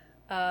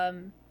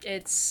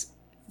it's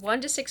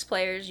 1 to 6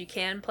 players. You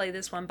can play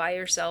this one by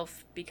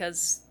yourself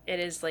because it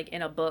is like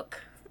in a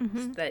book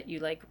that you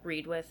like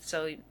read with.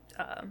 So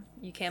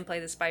you can play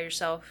this by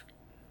yourself.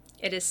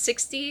 It is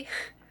 60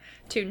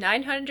 to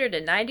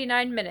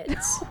 999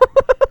 minutes.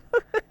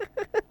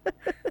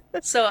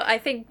 So I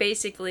think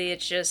basically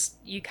it's just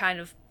you kind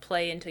of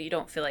play until you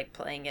don't feel like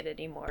playing it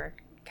anymore.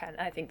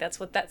 I think that's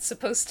what that's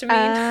supposed to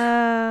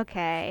mean.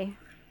 Okay.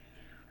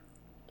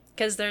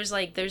 Because there's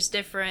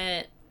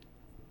different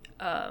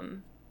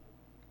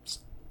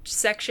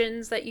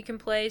sections that you can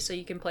play, so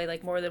you can play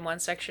like more than one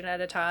section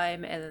at a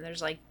time, and then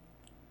there's like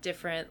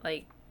different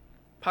like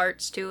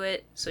parts to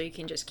it, so you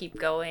can just keep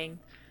going.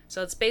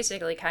 So it's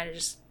basically kind of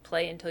just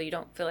play until you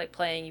don't feel like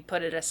playing. You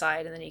put it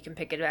aside, and then you can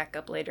pick it back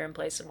up later and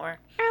play some more.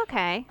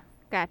 Okay,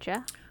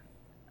 gotcha.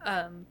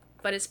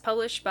 But it's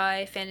published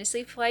by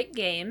Fantasy Flight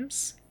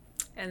Games,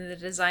 and the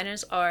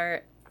designers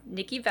are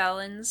Nikki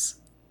Valens,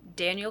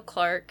 Daniel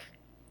Clark,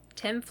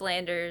 Tim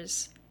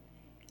Flanders,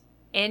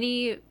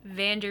 Annie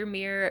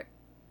Vandermeer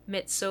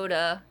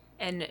Mitsoda,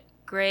 and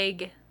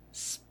Greg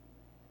Spiritis,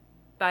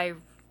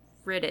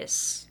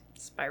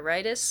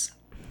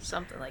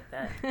 something like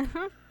that.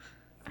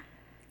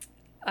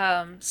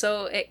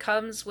 So it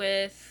comes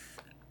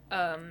with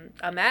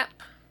a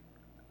map,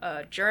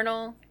 a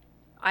journal,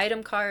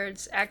 item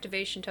cards,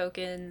 activation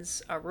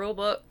tokens, a rule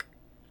book,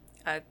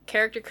 a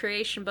character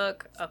creation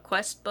book, a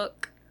quest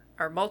book,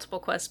 or multiple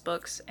quest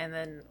books, and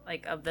then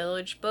like a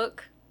village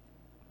book.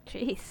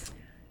 Jeez.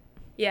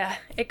 Yeah,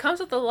 it comes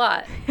with a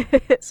lot.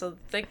 So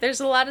like there's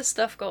a lot of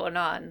stuff going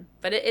on,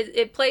 but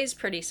it plays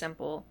pretty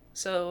simple.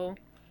 So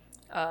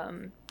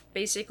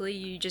basically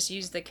you just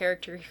use the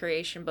character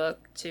creation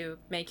book to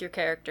make your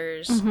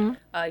characters.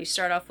 You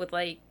start off with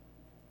like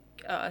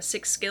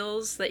 6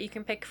 skills that you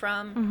can pick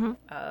from.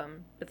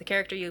 With the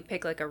character you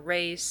pick like a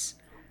race,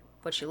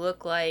 what you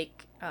look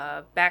like,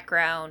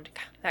 background,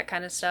 that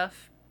kind of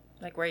stuff,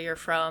 like where you're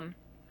from.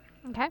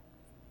 Okay.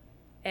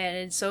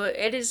 And so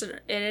it is an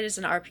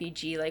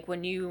RPG. Like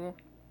when you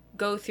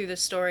go through the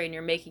story and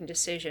you're making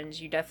decisions,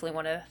 you definitely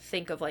want to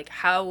think of like,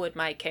 how would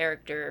my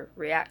character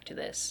react to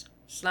this?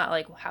 It's not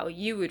like how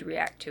you would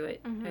react to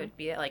it. It would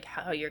be like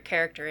how your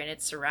character and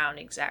its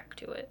surroundings act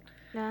to it.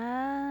 Oh.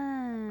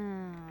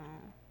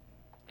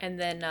 And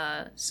then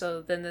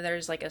so then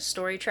there's like a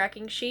story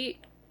tracking sheet.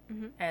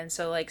 And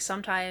so like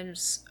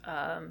sometimes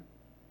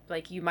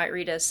like you might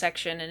read a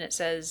section and it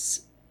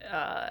says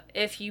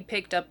if you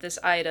picked up this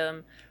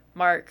item,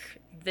 mark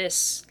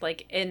this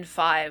like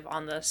N5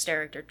 on the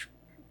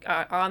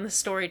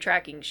story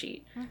tracking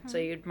sheet. So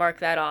you'd mark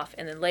that off,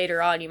 and then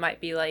later on you might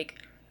be like,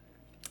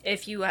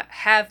 if you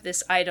have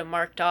this item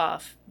marked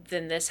off,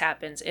 then this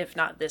happens, if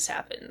not this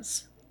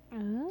happens.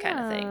 Kind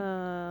of thing.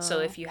 So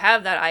if you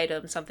have that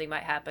item, something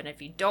might happen.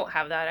 If you don't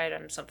have that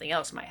item, something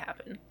else might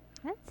happen.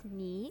 That's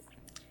neat.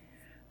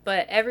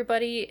 But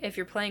everybody, if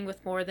you're playing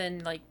with more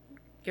than like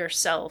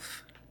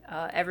yourself,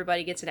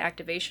 everybody gets an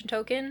activation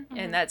token,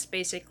 and that's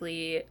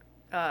basically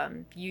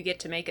you get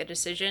to make a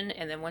decision,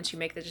 and then once you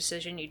make the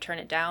decision, you turn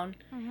it down,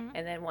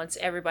 and then once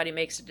everybody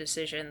makes a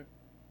decision,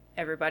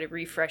 everybody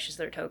refreshes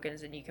their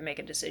tokens, and you can make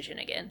a decision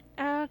again.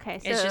 Okay,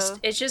 so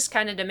it's just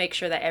kind of to make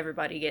sure that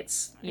everybody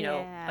gets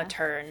a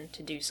turn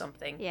to do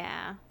something.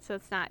 Yeah, so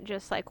it's not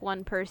just like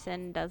one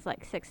person does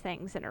like 6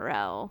 things in a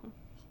row.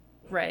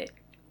 Right.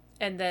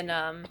 And then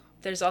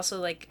there's also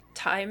like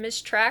time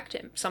is tracked.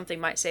 Something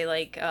might say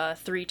like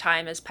 3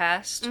 time has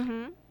passed,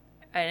 and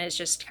it's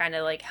just kind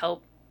of like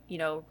help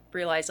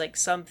realize like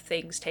some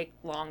things take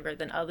longer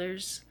than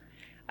others.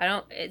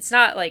 It's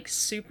not like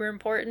super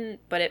important,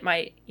 but it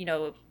might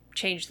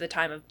change the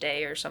time of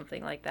day or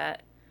something like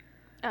that.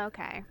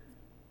 Okay.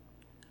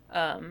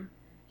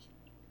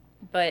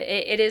 But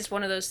it is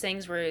one of those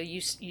things where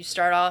you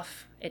start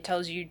off, it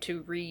tells you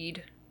to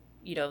read,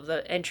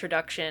 the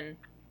introduction,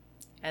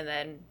 and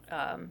then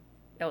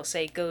it'll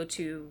say go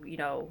to,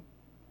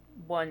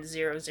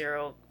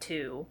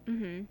 1002.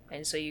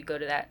 And so you go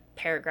to that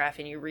paragraph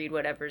and you read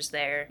whatever's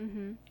there.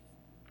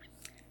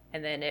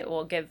 And then it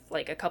will give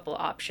like a couple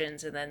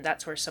options, and then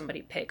that's where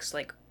somebody picks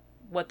like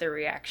what their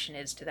reaction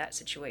is to that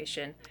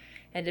situation.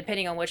 And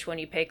depending on which one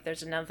you pick,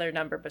 there's another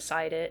number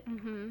beside it.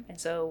 And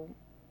so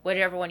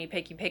whatever one you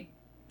pick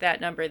that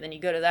number, then you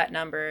go to that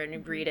number and you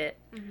read it.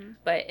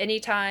 But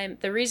anytime,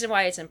 the reason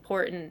why it's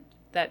important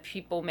that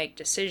people make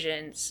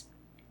decisions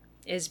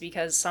is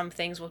because some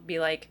things will be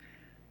like,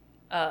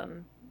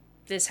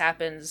 this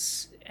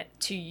happens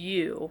to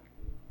you,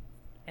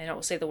 and it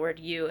will say the word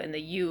you, and the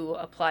you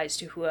applies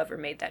to whoever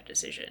made that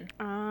decision.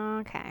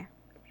 Okay.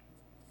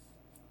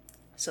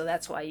 So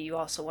that's why you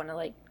also want to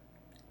like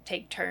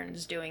take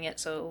turns doing it,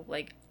 so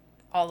like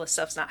all the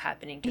stuff's not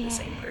happening to the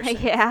same person.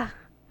 Yeah.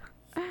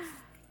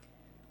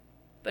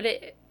 But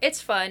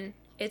it's fun.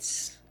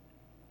 It's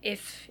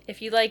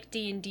if you like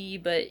D&D,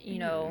 but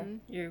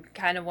you're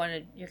kind of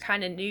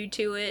new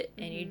to it,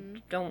 and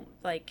you don't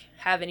like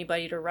have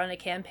anybody to run a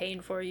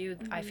campaign for you.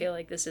 I feel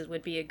like this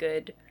would be a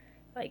good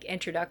like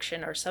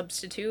introduction or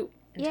substitute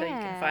until you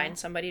can find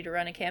somebody to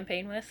run a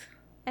campaign with.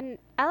 And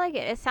I like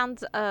it. It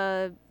sounds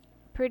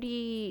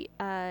pretty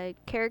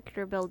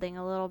character building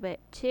a little bit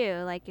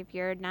too. Like if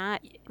you're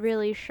not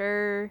really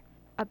sure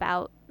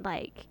about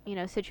like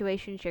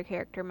situations your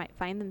character might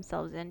find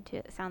themselves into,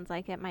 it sounds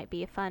like it might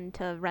be fun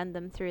to run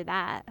them through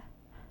that.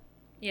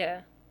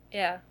 Yeah,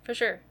 for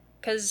sure.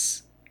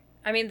 Because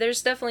I mean,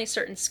 there's definitely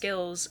certain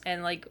skills,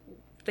 and like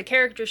the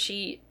character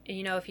sheet,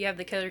 if you have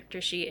the character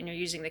sheet and you're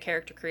using the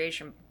character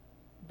creation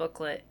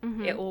booklet,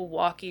 it will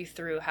walk you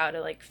through how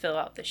to like fill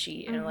out the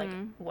sheet and like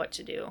what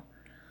to do.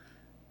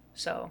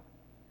 So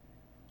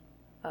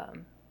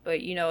but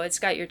it's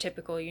got your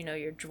typical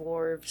your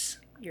dwarves,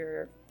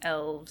 your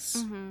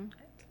elves,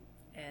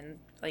 and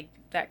like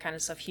that kind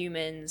of stuff,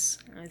 humans,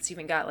 and it's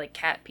even got like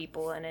cat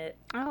people in it.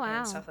 Oh wow.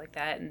 And stuff like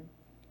that, and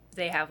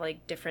they have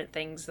like different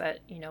things that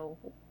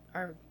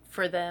are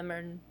for them,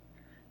 and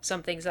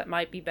some things that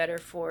might be better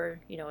for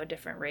a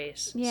different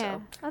race. Yeah.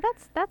 So, oh,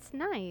 that's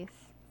nice.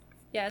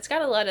 Yeah, it's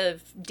got a lot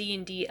of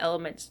D&D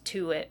elements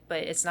to it, but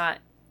it's not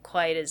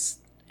quite as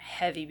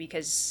heavy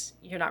because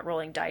you're not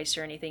rolling dice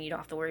or anything. You don't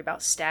have to worry about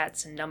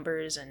stats and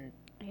numbers and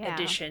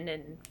addition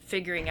and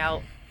figuring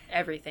out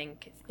everything.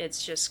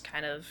 It's just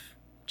kind of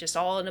just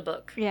all in a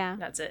book. Yeah.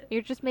 That's it.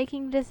 You're just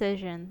making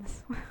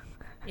decisions.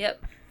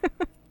 Yep.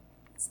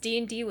 It's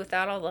D&D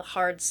without all the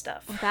hard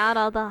stuff. Without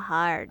all the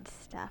hard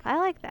stuff. I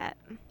like that.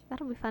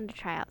 That'll be fun to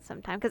try out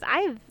sometime, because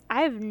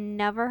I've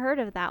never heard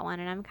of that one,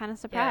 and I'm kind of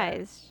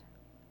surprised.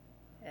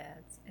 Yeah,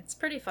 it's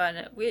pretty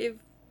fun.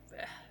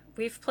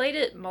 We've played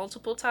it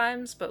multiple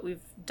times, but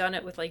we've done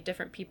it with like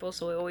different people,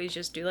 so we always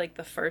just do like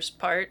the first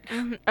part.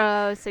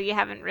 Oh, so you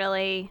haven't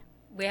really...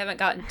 We haven't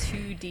gotten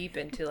too deep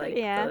into like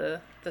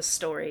the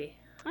story.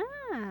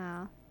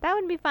 Oh, that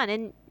would be fun.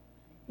 And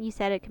you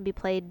said it can be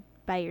played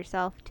by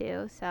yourself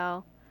too,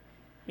 so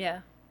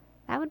yeah,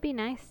 that would be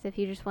nice if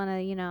you just want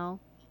to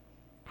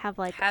have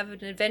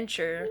an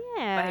adventure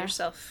by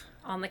yourself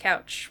on the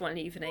couch one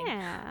evening.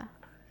 Yeah,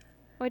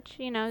 which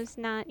is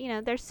not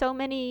there's so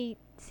many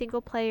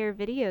single player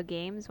video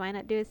games. Why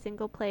not do a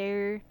single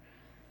player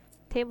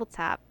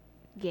tabletop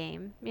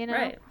game?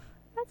 Right.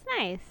 That's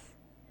nice.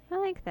 I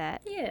like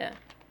that. Yeah.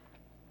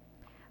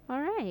 All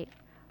right.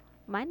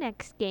 My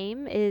next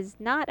game is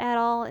not at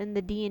all in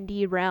the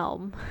D&D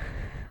realm.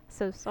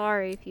 So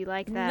sorry if you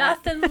like that.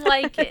 Nothing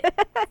like it.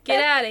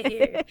 Get out of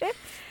here.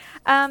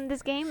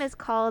 This game is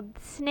called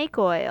Snake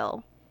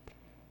Oil.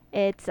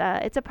 It's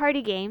a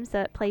party game,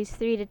 so it plays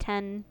 3 to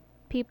 10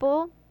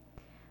 people,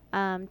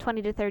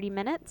 20 to 30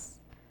 minutes.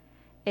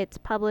 It's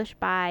published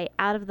by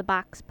Out of the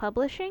Box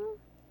Publishing,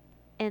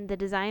 and the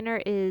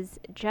designer is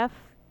Jeff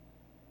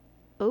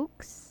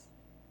Oakes.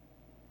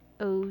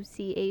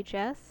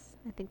 Ochs.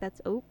 I think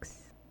that's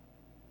Oakes.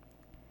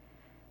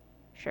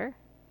 Sure.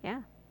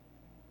 Yeah.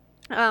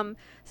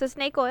 So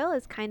snake oil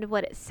is kind of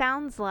what it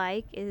sounds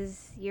like.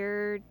 Is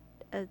you're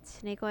a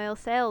snake oil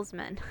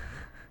salesman.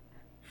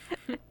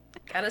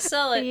 Gotta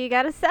sell it. You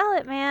gotta sell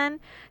it, man.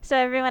 So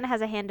everyone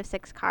has a hand of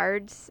 6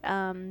 cards.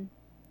 And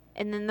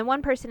then the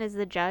one person is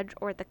the judge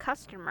or the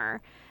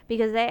customer,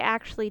 because they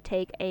actually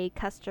take a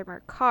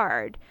customer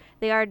card.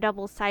 They are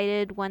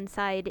double-sided. One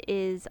side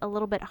is a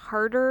little bit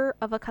harder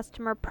of a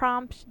customer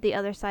prompt. The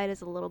other side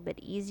is a little bit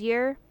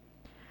easier.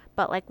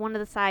 But like one of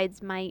the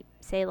sides might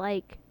say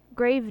like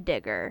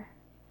gravedigger.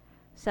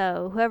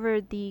 So whoever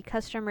the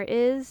customer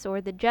is or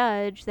the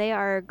judge, they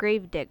are a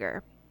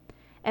gravedigger.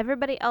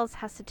 Everybody else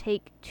has to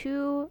take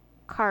 2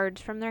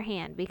 cards from their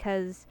hand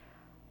because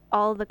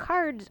all the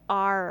cards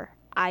are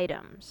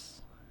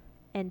items.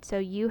 And so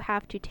you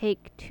have to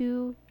take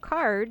 2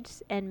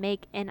 cards and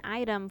make an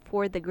item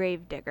for the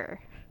Gravedigger.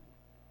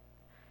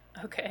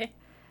 Okay.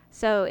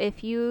 So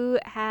if you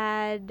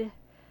had,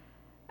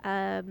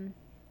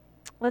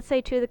 let's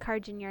say 2 of the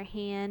cards in your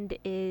hand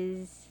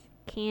is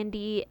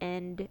candy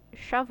and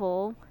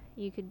shovel,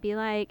 you could be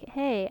like,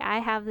 hey, I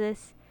have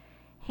this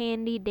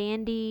handy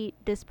dandy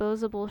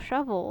disposable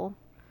shovel.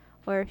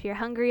 Or if you're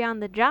hungry on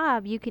the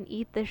job, you can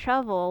eat the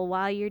shovel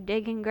while you're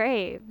digging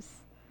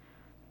graves.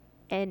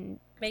 And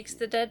makes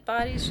the dead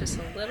bodies just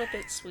a little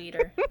bit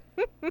sweeter.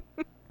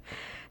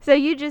 So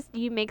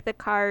you make the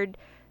card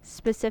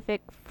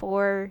specific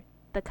for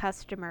the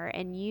customer,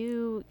 and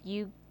you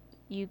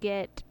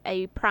get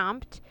a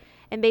prompt,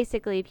 and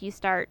basically if you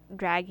start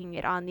dragging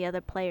it on, the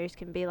other players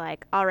can be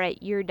like, all right,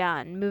 you're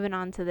done, moving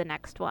on to the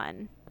next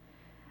one.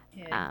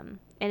 Yeah.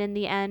 And in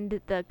the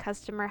end, the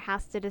customer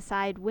has to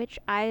decide which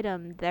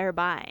item they're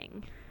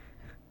buying.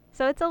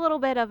 So it's a little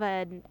bit of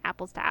an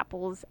apples to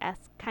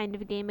apples-esque kind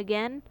of game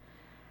again.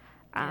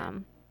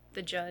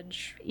 The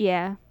judge.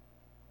 Yeah.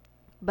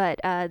 But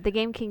the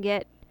game can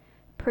get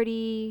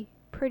pretty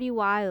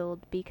wild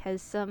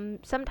because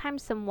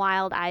sometimes some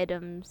wild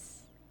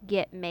items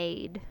get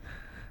made.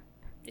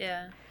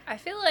 Yeah. I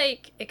feel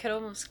like it could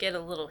almost get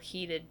a little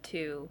heated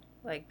too.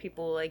 Like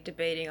people like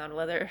debating on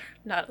whether or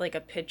not like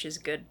a pitch is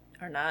good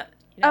or not.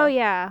 You know? Oh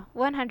yeah,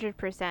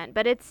 100%.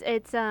 But it's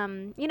it's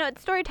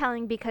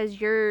storytelling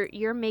because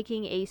you're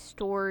making a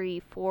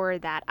story for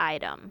that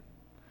item.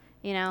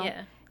 You know?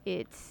 Yeah.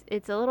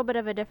 It's a little bit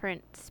of a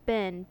different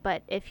spin,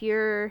 but if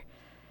you're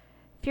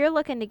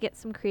looking to get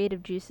some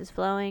creative juices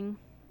flowing,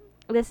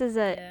 this is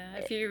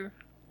if you're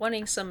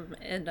wanting some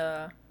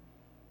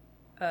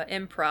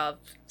improv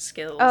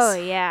skills. Oh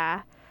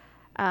yeah.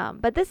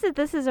 But this is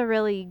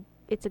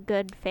it's a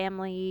good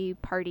family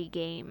party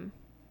game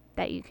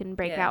that you can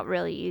break out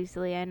really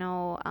easily. I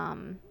know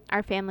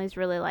our families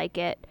really like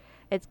it.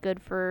 It's good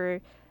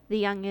for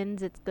the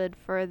youngins, it's good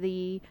for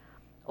the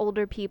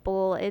older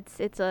people. It's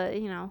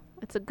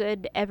a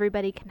good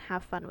everybody can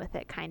have fun with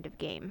it kind of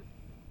game.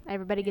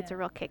 Everybody gets a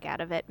real kick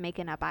out of it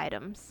making up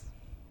items.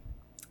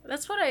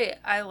 That's what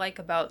I like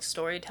about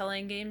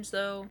storytelling games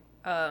though.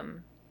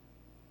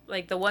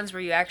 Like the ones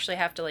where you actually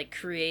have to like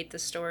create the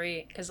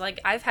story, because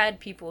like I've had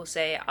people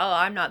say, oh,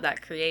 I'm not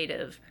that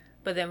creative,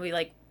 but then we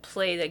like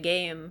play the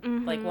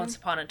game like Once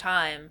Upon a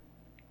Time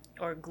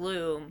or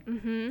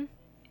Gloom,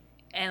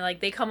 and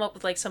like they come up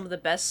with like some of the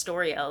best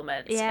story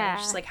elements. And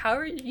it's just like, how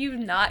are you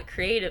not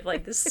creative?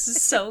 Like this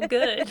is so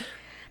good.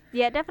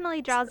 Yeah, it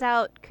definitely draws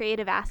out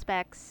creative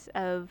aspects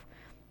of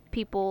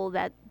people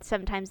that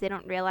sometimes they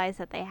don't realize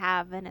that they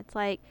have. And it's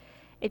like,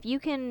 if you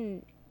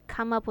can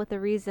come up with a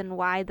reason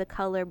why the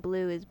color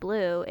blue is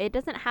blue, it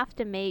doesn't have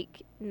to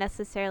make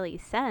necessarily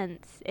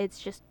sense. It's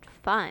just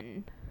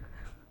fun.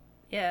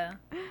 Yeah.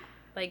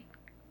 Like,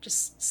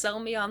 just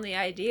sell me on the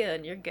idea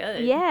and you're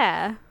good.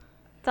 Yeah.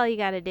 That's all you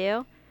gotta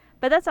do.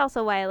 But that's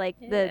also why I like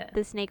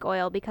the snake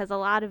oil, because a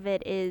lot of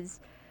it is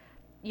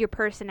your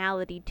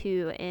personality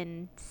too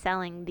in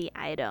selling the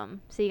item.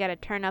 So you got to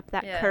turn up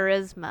that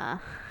charisma.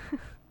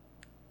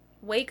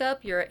 Wake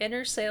up your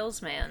inner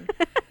salesman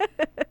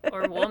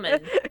or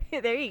woman.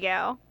 There you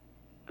go.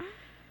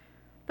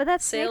 But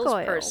that's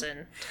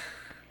salesperson.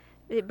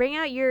 Bring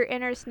out your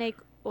inner snake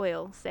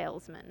oil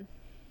salesman.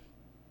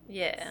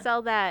 Yeah.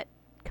 Sell that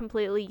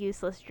completely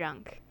useless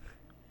junk.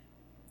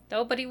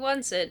 Nobody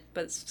wants it,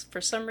 but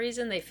for some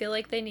reason they feel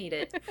like they need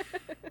it.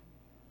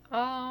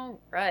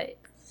 All right.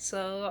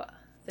 So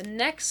the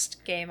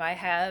next game I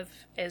have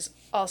is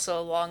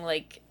also along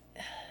like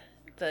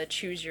the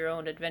choose your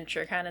own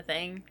adventure kind of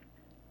thing.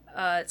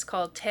 It's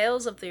called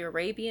Tales of the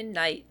Arabian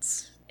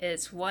Nights.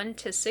 It's 1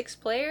 to 6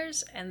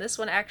 players, and this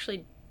one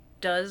actually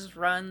does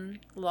run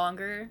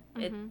longer.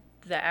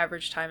 The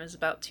average time is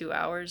about 2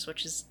 hours,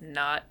 which is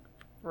not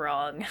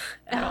wrong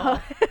at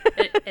all.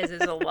 It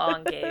is a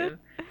long game.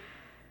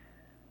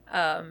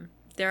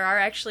 There are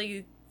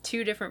actually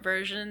 2 different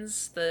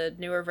versions. The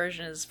newer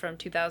version is from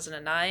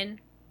 2009.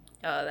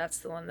 That's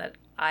the one that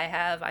I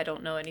have. I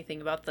don't know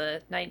anything about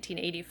the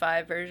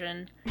 1985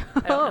 version. I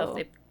don't know if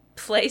they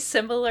play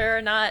similar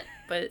or not,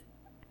 but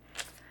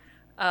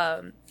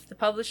the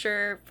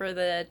publisher for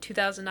the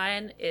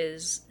 2009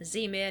 is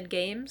Z-Man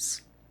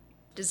Games.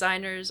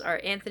 Designers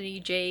are Anthony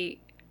J.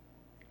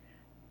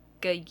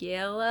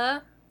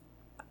 Gallela.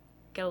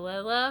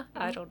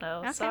 I don't know.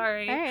 Okay.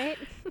 Sorry. All right.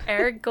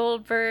 Eric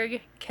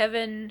Goldberg,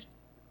 Kevin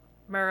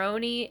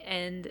Maroney,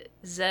 and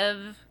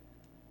Zev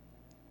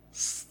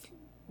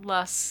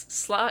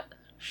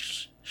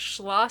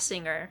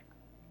Schlossinger.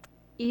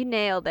 You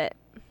nailed it.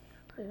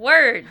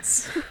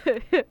 Words.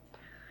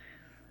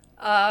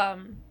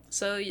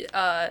 So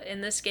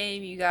in this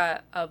game you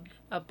got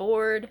a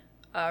board,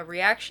 a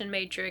reaction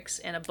matrix,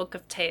 and a book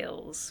of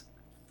tales.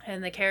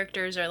 And the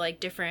characters are like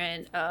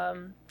different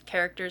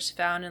characters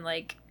found in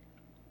like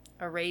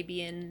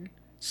Arabian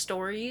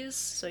stories.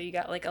 So you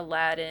got like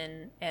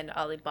Aladdin and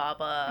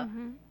Alibaba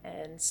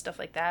and stuff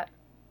like that.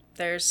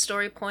 there's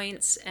story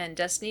points and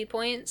destiny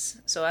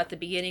points. So at the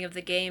beginning of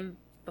the game,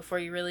 before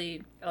you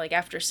really, like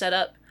after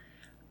setup,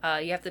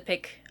 you have to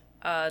pick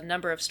a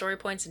number of story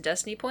points and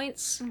destiny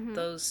points. Mm-hmm.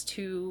 Those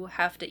two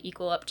have to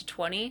equal up to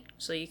 20.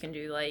 So you can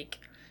do like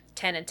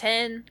 10 and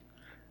 10,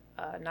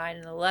 9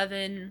 and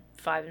 11,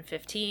 5 and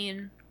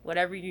 15,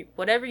 whatever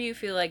you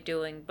feel like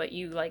doing, but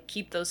you like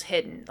keep those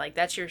hidden. Like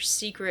that's your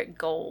secret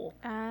goal.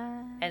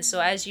 And so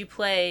as you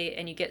play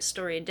and you get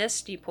story and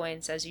destiny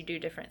points as you do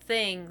different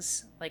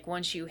things, like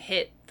once you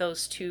hit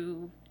those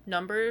two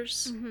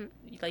numbers, mm-hmm.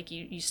 like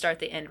you start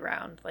the end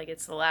round. Like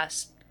it's the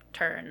last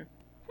turn.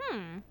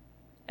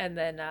 And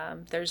then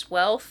there's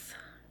wealth.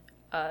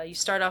 You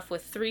start off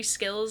with 3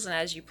 skills, and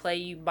as you play,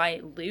 you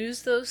might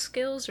lose those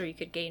skills, or you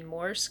could gain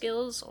more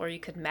skills, or you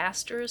could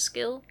master a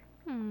skill.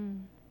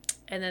 And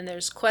then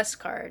there's quest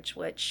cards,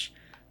 which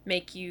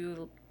make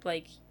you,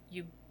 like,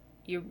 you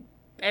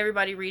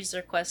everybody reads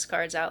their quest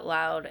cards out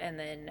loud, and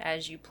then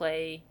as you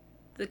play,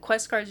 the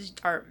quest cards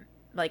aren't,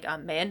 like, a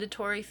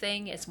mandatory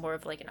thing. It's more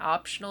of, like, an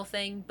optional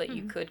thing, but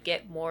you could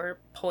get more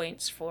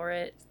points for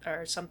it,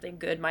 or something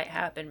good might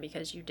happen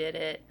because you did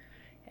it.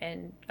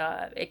 And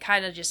it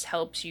kind of just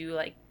helps you,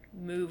 like,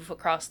 move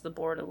across the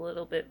board a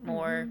little bit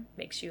more.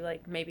 Makes you,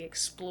 like, maybe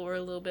explore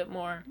a little bit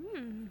more.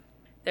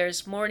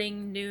 There's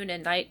morning, noon,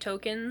 and night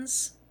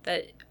tokens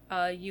that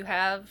you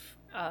have.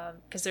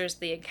 Because there's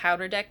the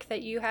encounter deck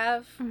that you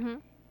have.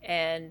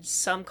 And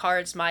some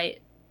cards might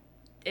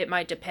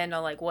depend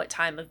on, like, what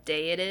time of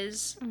day it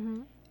is.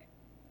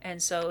 And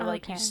so,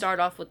 like, you start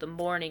off with the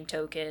morning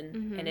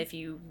token, and if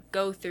you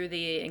go through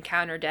the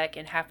encounter deck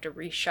and have to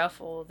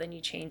reshuffle, then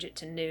you change it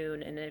to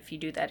noon, and if you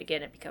do that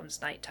again, it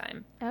becomes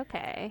nighttime.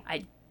 Okay.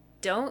 I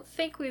don't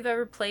think we've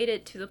ever played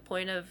it to the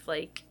point of,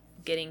 like,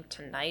 getting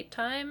to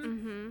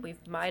nighttime. We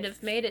might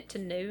have made it to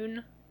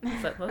noon,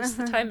 but most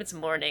of the time it's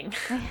morning.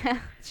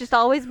 Yeah, it's just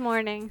always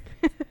morning.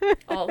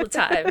 All the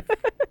time.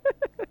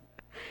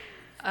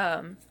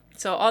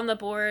 So on the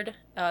board,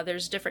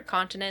 there's different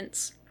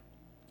continents.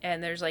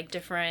 And there's, like,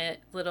 different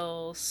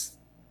little,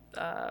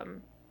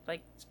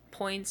 like,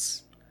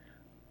 points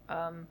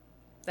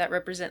that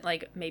represent,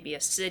 like, maybe a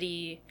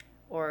city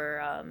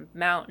or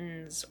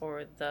mountains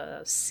or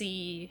the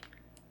sea,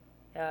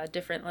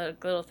 different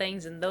little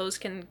things. And those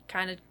can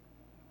kind of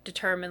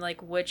determine,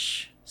 like,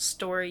 which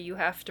story you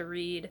have to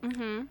read.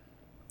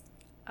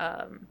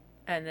 And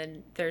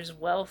then there's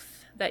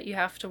wealth that you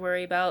have to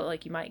worry about.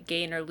 Like, you might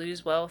gain or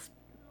lose wealth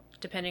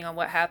depending on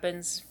what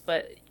happens,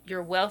 but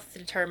your wealth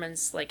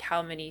determines, like,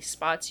 how many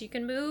spots you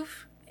can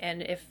move,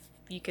 and if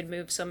you can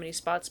move so many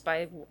spots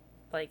by,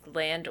 like,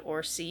 land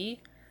or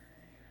sea.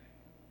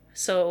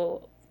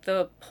 So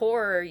the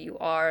poorer you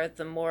are,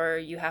 the more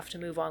you have to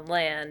move on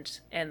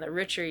land, and the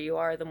richer you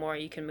are, the more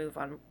you can move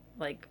on,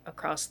 like,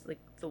 across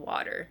the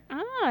water.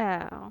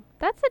 Oh,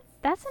 that's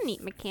a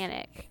neat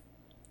mechanic.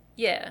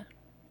 Yeah.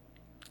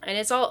 And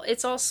it's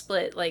all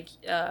split. Like,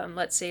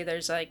 let's say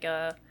there's, like,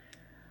 a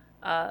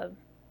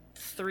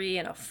 3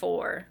 and a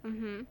 4.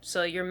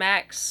 So your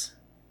max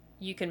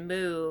you can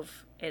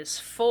move is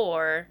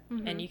 4,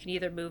 and you can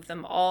either move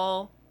them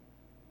all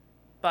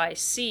by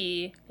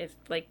sea, if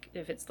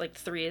it's like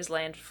 3 is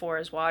land, 4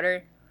 is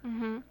water.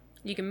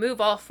 You can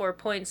move all 4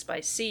 points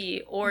by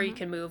sea, or you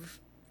can move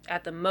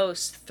at the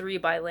most 3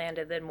 by land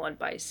and then 1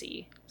 by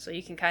sea. So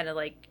you can kind of,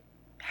 like,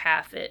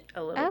 half it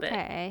a little bit.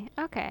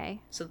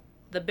 Okay. So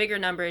the bigger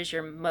number is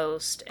your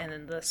most, and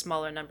then the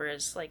smaller number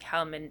is, like,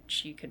 how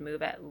much you can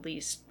move at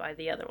least by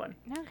the other one.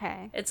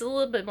 Okay. It's a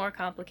little bit more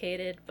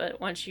complicated,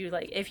 but once you,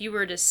 like, if you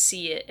were to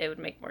see it, it would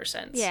make more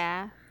sense.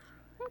 Yeah.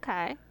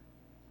 Okay.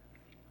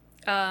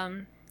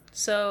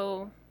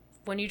 So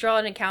when you draw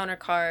an encounter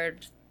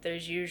card,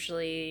 there's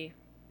usually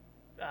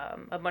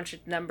a bunch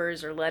of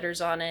numbers or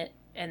letters on it,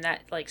 and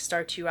that, like,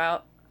 starts you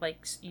out.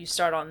 Like, you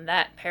start on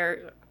that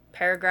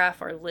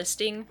paragraph or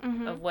listing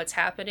of what's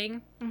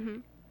happening.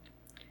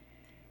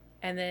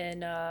 And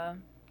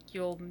then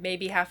you'll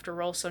maybe have to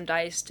roll some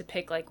dice to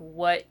pick, like,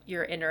 what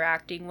you're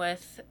interacting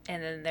with.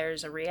 And then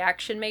there's a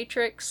reaction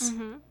matrix.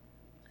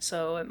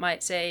 So it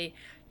might say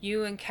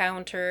you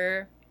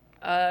encounter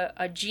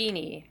a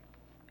genie.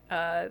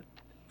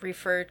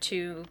 Refer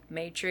to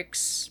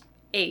matrix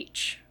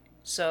H.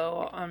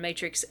 So on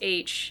matrix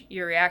H,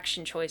 your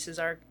reaction choices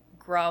are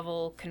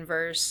grovel,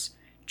 converse,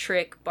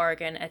 trick,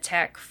 bargain,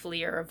 attack,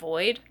 flee, or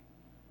avoid.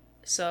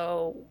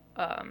 So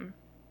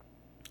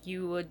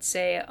you would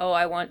say, oh,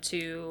 I want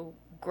to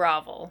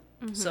grovel.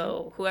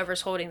 So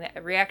whoever's holding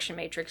that reaction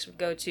matrix would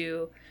go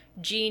to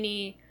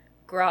genie,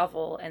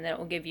 grovel, and then it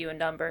will give you a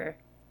number,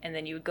 and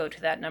then you would go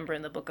to that number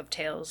in the Book of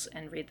Tales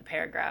and read the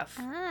paragraph.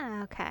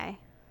 Ah, okay.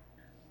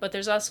 But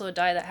there's also a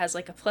die that has,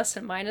 like, a plus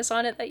and minus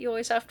on it that you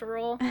always have to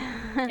roll,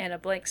 and a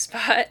blank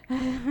spot.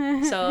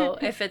 So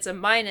if it's a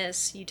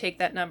minus, you take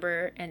that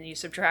number and you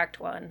subtract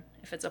 1.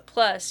 If it's a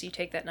plus, you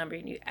take that number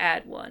and you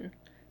add 1.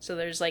 So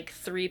there's, like,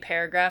 3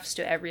 paragraphs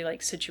to every,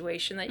 like,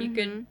 situation that you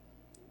could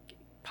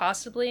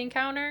possibly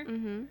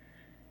encounter.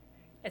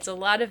 It's a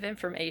lot of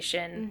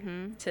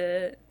information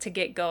to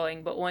get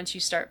going, but once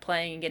you start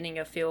playing and getting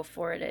a feel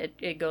for it,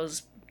 it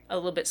goes a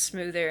little bit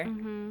smoother.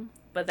 Mm-hmm.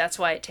 But that's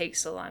why it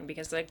takes so long,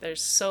 because like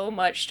there's so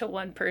much to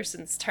one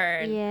person's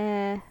turn.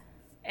 Yeah.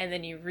 And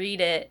then you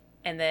read it,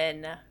 and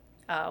then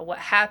what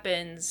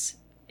happens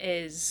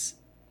is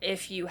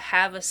if you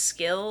have a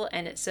skill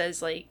and it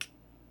says like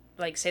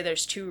say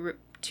there's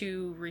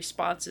two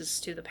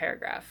responses to the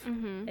paragraph,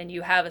 mm-hmm. and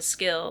you have a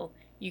skill,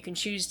 you can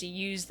choose to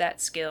use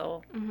that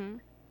skill, mm-hmm.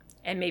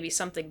 and maybe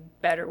something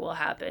better will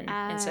happen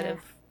instead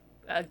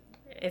of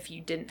if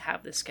you didn't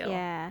have the skill.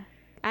 Yeah.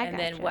 And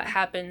then what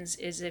happens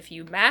is if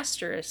you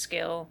master a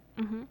skill,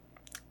 mm-hmm.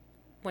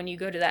 when you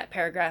go to that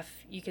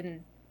paragraph, you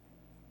can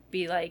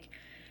be like,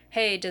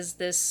 hey, does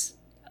this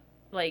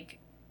like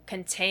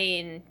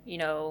contain,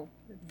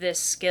 this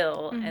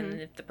skill? Mm-hmm. And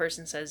if the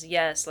person says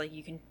yes, like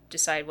you can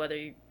decide whether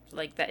you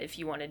like that, if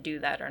you want to do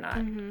that or not.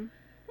 Mm-hmm.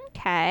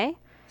 Okay.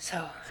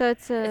 So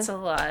it's a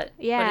lot.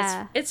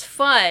 Yeah. But it's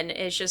fun.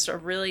 It's just a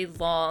really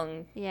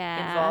long,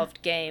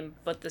 involved game.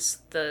 But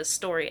the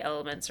story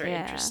elements are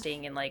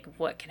interesting, and like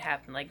what can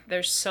happen. Like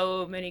there's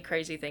so many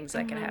crazy things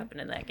that can happen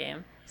in that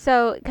game.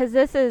 So, because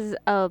this is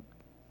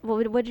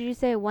what did you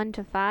say? 1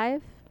 to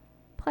 5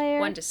 player.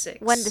 1 to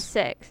 6. 1 to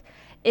 6.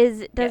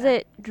 Does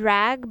it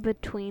drag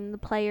between the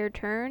player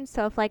turns?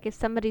 So if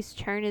somebody's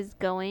turn is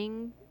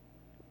going,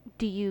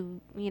 do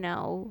you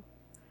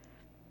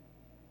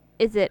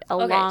is it a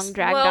long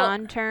dragged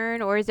on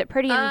turn, or is it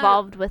pretty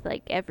involved with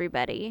like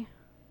everybody?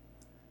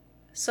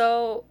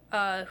 So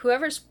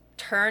whoever's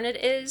turn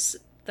it is,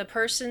 the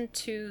person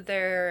to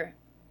their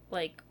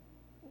like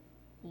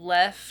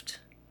left,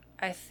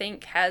 I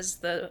think, has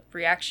the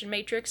reaction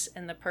matrix,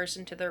 and the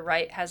person to their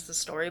right has the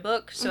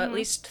storybook. So at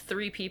least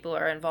 3 people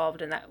are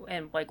involved in that,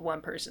 in like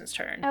one person's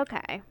turn.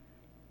 Okay.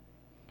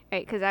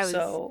 Right, because I was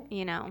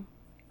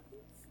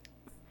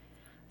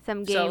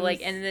some games. So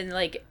like, and then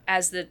like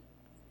as the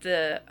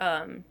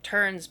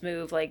turns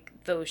move, like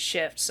those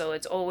shift. So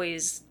it's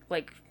always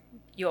like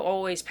you're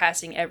always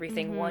passing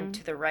everything one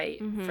to the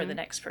right for the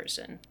next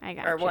person. I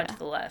gotcha. Or one to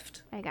the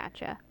left. I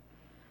gotcha.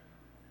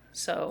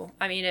 So,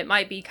 I mean, it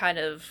might be kind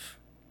of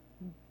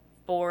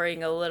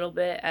boring a little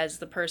bit as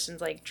the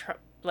person's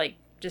like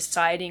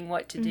deciding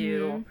what to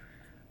do,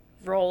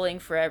 rolling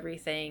for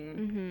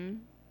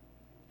everything,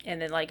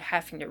 and then like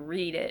having to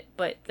read it.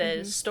 But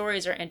the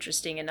stories are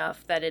interesting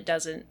enough that it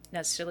doesn't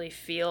necessarily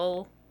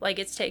feel like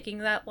it's taking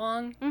that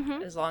long,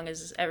 as long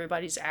as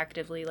everybody's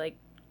actively like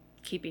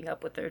keeping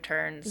up with their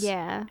turns,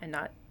 and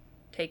not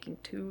taking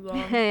too long.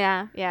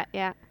 yeah,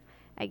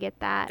 I get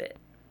that. But,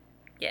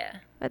 yeah,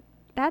 but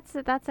that's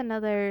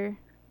another,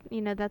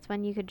 that's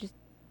when you could just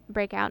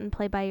break out and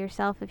play by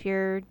yourself if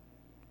you're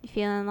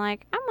feeling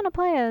like, I'm gonna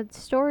play a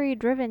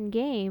story-driven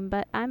game,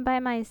 but I'm by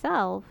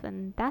myself,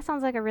 and that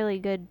sounds like a really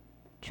good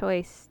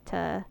choice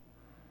to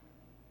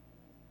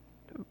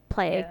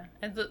play. Yeah,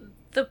 and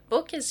the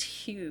book is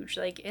huge.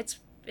 Like it's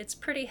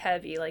pretty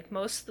heavy. Like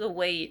most of the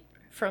weight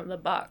from the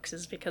box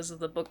is because of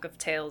the Book of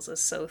Tales is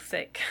so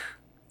thick.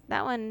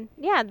 That one,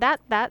 yeah,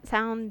 that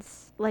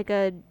sounds like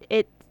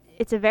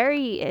it's a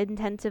very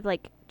intensive,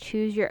 like,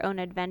 choose your own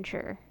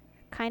adventure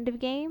kind of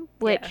game,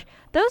 which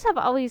those have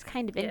always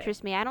kind of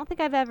interested me. I don't think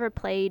I've ever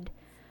played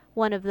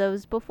one of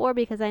those before,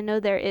 because I know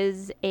there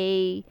is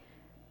a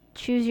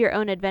choose your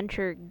own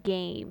adventure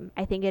game.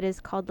 I think it is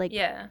called like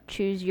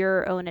Choose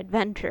Your Own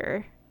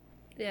Adventure.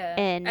 Yeah.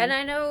 And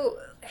I know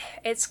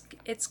it's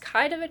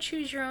kind of a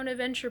choose your own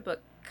adventure,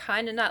 but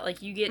kind of not.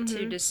 Like you get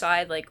to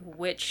decide like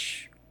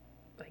which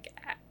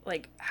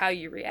like how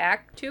you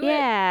react to it.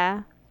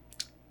 Yeah.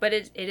 But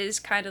it is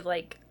kind of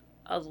like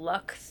a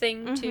luck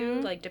thing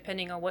too, like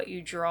depending on what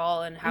you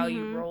draw and how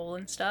you roll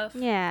and stuff.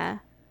 Yeah.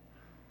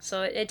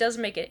 So it does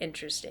make it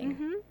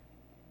interesting.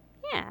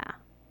 Yeah.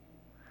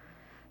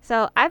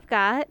 So I've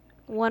got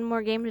one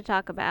more game to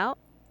talk about,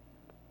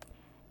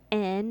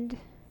 and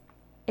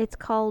it's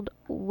called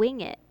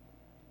Wing It.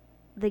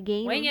 The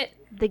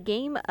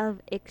game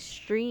of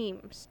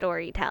extreme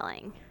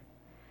storytelling.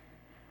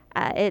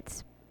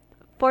 It's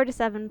 4 to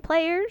 7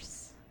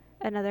 players,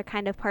 another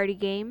kind of party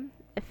game,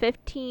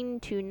 15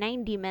 to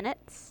 90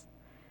 minutes.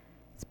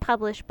 It's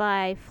published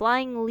by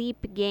Flying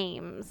Leap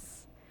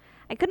Games.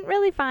 I couldn't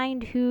really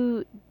find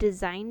who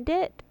designed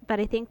it, but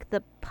I think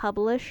the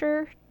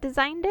publisher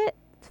designed it.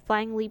 It's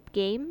Flying Leap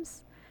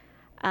Games.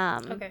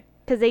 Okay.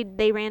 Because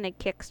they ran a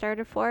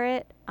Kickstarter for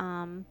it,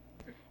 and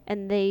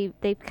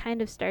they've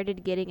kind of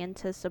started getting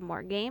into some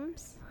more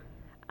games.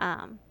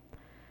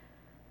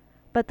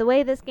 But the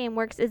way this game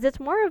works is it's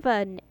more of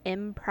an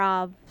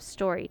improv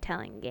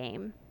storytelling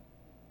game.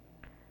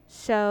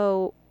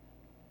 So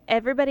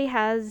everybody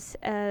has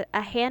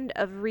a hand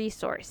of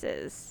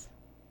resources,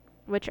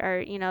 which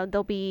are,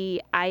 there'll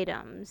be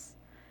items.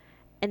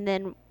 And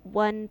then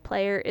one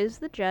player is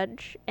the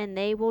judge, and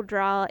they will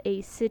draw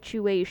a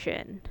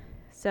situation.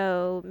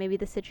 So maybe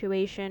the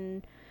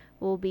situation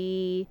will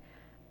be,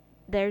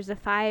 there's a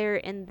fire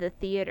in the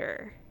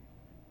theater.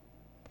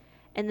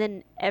 And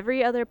then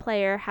every other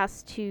player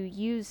has to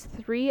use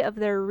 3 of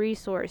their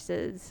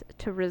resources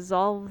to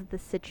resolve the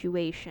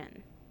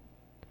situation.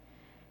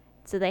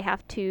 So they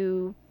have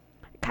to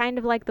kind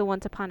of like the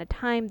Once Upon a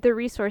Time, the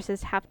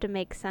resources have to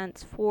make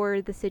sense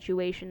for the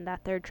situation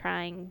that they're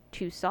trying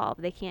to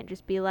solve. They can't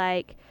just be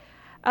like,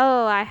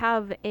 oh, I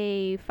have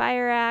a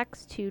fire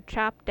axe to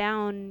chop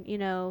down,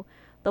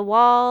 the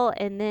wall,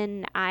 and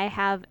then I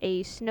have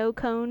a snow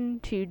cone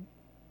to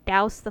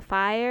douse the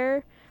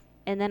fire,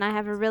 and then I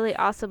have a really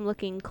awesome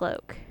looking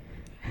cloak.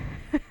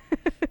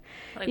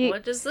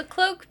 What does the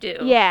cloak do?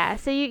 Yeah,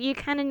 so you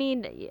kind of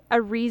need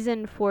a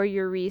reason for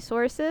your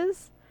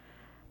resources.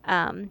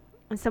 And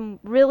some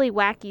really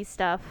wacky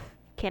stuff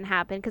can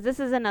happen, because this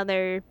is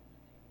another,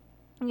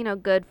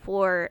 good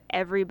for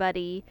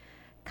everybody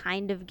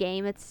kind of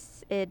game.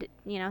 It's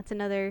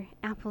another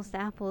apples to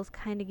apples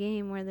kind of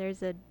game where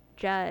there's a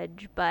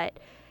judge, but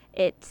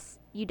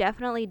you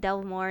definitely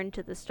delve more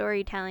into the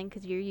storytelling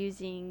because you're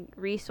using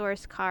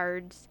resource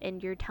cards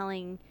and you're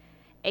telling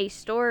a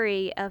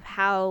story of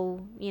how,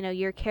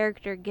 your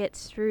character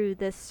gets through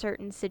this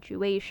certain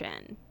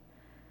situation.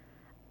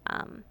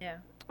 Yeah.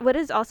 What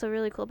is also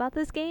really cool about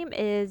this game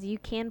is you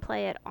can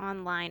play it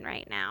online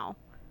right now.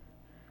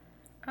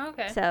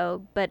 Okay.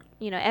 So, but,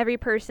 every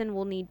person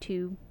will need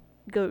to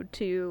go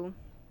to,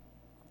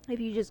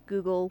 if you just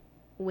Google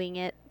Wing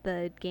It,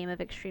 the game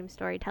of extreme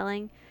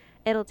storytelling,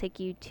 it'll take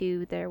you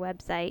to their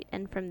website,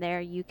 and from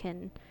there you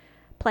can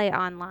play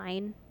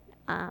online.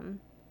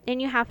 And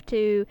you have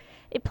to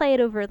play it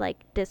over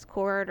like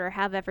Discord or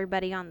have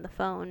everybody on the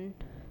phone.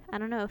 I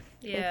don't know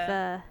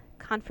if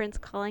conference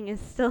calling is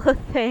still a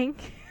thing.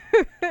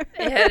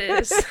 Yeah, it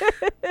is.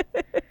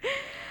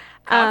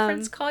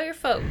 Conference call your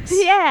folks.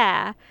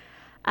 Yeah.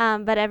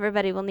 But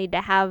everybody will need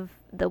to have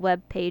the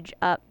web page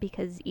up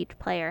because each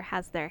player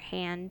has their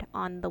hand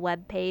on the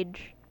web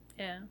page.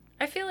 Yeah.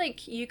 I feel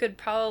like you could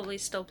probably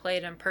still play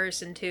it in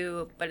person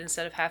too, but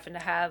instead of having to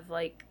have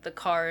like the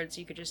cards,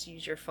 you could just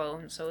use your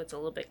phone, so it's a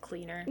little bit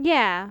cleaner.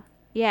 Yeah.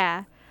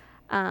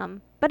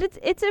 But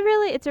it's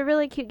a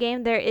really cute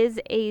game. There is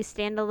a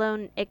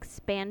standalone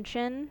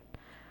expansion.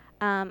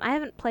 I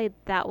haven't played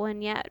that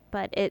one yet,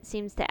 but it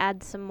seems to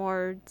add some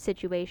more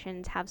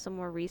situations, have some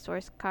more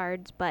resource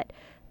cards, but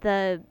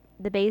the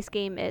base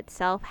game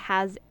itself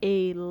has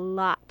a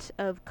lot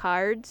of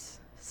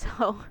cards.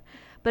 So,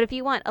 but if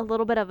you want a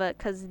little bit of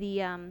because the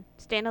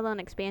standalone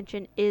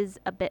expansion is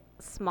a bit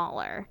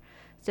smaller.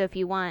 So if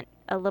you want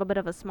a little bit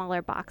of a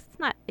smaller box, it's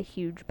not a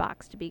huge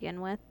box to begin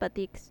with, but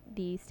the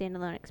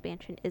standalone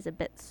expansion is a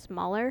bit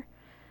smaller.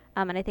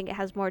 And I think it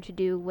has more to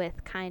do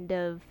with kind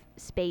of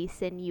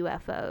space and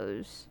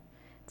UFOs.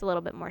 It's a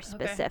little bit more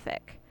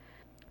specific. Okay.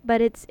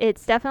 But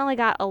it's definitely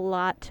got a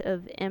lot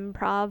of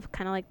improv,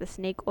 kind of like the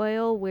Snake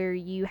Oil, where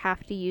you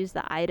have to use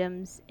the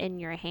items in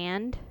your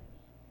hand.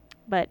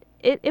 But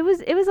it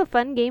was a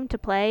fun game to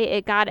play.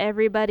 It got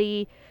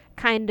everybody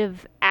kind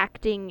of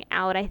acting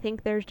out. I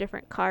think there's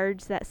different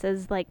cards that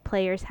says like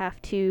players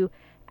have to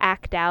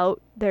act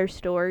out their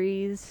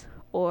stories,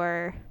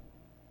 or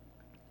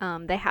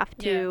they have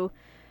to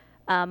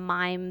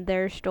mime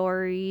their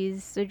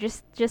stories. So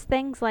just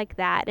things like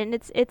that. And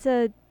it's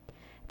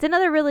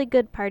another really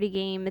good party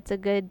game. It's a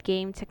good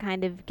game to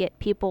kind of get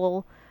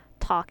people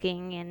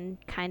talking and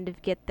kind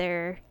of get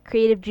their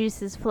creative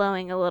juices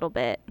flowing a little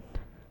bit.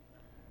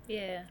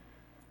 Yeah.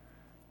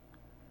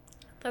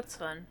 That's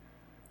fun.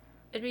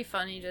 It'd be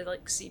funny to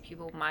like see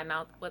people mime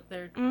out what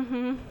they're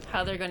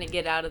how they're going to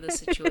get out of the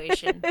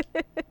situation.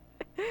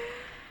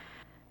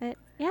 But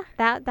yeah,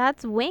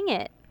 that's Wing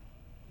It.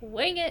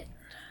 Wing It.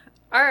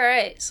 All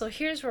right, so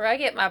here's where I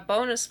get my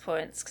bonus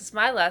points because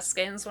my last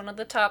game is one of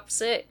the top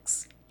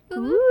 6.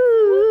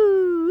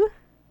 Ooh.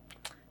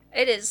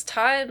 It is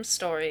Time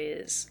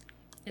Stories.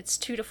 It's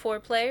 2 to 4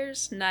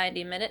 players,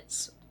 90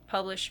 minutes,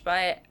 published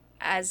by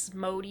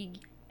Asmodee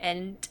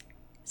and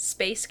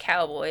Space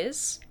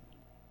Cowboys.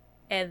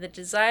 And the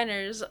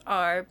designers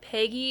are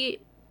Peggy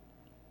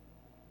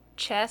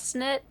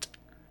Chasnay,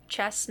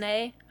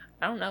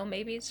 I don't know,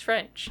 maybe it's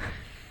French,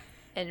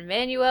 and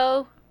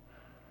Manuel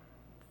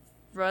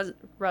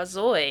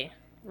Rozoy.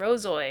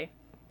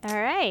 All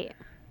right.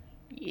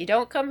 You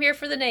don't come here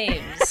for the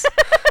names.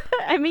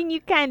 I mean,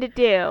 you kind of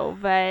do,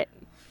 but...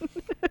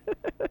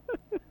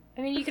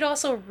 I mean, you could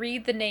also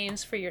read the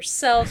names for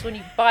yourselves when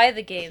you buy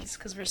the games,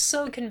 because we're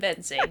so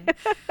convincing.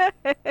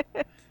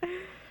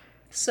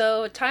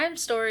 So, Time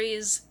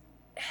Stories,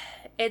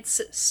 it's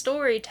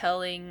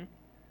storytelling,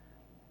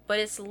 but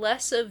it's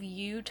less of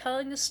you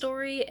telling the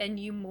story and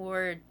you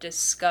more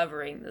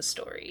discovering the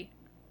story.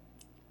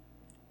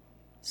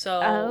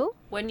 So,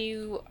 when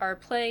you are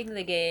playing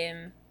the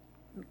game,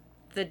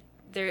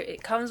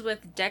 it comes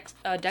with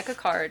a deck of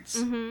cards,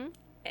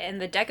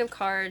 and the deck of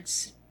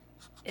cards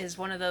is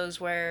one of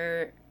those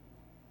where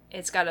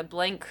it's got a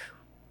blank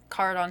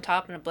card on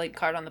top and a blank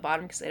card on the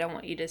bottom because they don't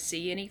want you to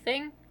see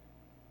anything.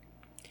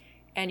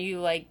 And you,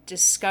 like,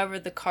 discover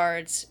the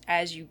cards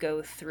as you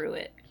go through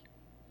it.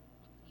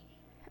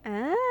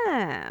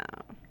 Oh.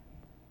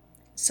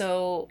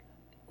 So,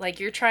 like,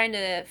 you're trying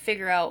to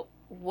figure out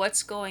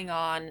what's going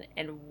on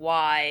and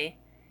why,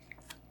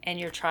 and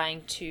you're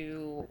trying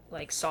to,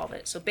 like, solve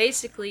it. So,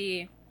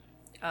 basically,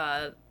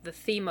 the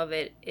theme of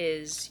it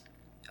is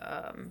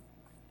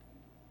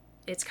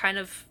it's kind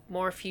of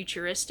more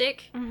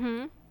futuristic.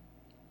 Mm-hmm.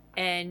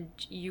 And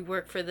you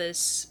work for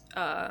this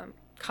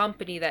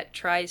company that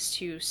tries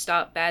to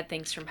stop bad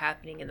things from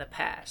happening in the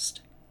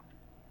past.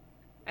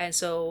 And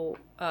so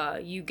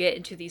you get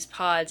into these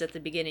pods at the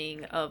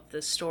beginning of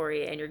the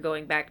story, and you're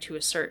going back to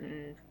a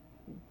certain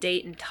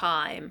date and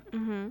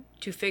time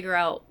to figure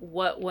out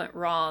what went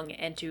wrong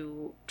and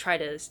to try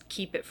to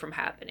keep it from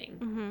happening.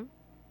 Mm-hmm.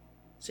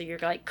 So you're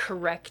like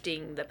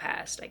correcting the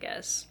past, I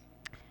guess.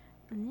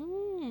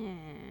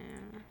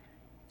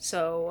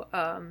 So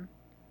I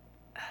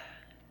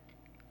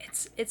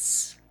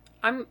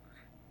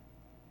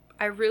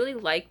really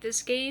like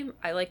this game.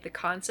 I like the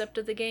concept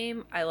of the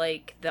game. I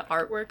like the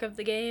artwork of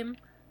the game.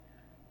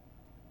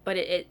 But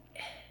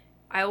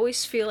I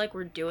always feel like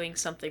we're doing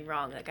something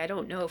wrong. Like, I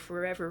don't know if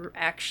we're ever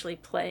actually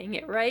playing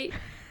it right.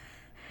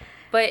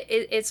 But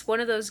it's one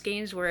of those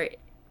games where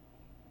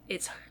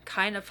it's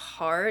kind of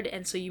hard,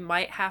 and so you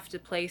might have to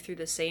play through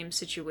the same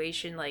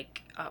situation,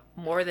 like,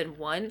 more than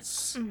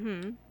once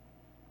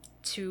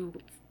to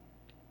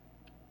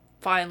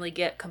finally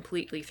get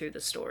completely through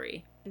the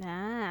story.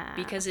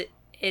 Because it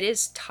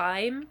is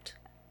timed,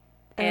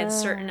 and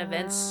certain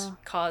events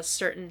cause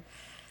certain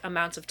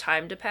amounts of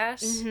time to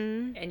pass,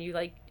 and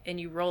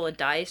you roll a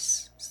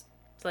dice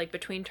like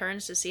between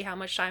turns to see how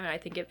much time, and I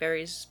think it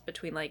varies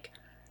between like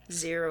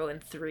 0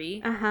 and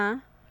 3.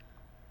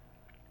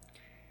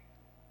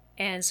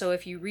 And so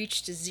if you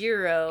reach to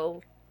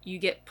 0, you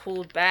get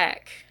pulled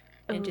back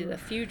into the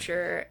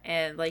future,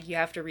 and like you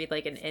have to read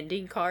like an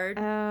ending card.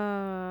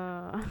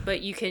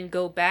 But you can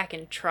go back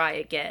and try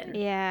again.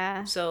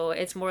 Yeah. So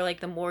it's more like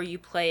the more you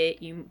play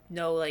it, you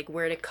know like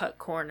where to cut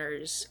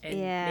corners and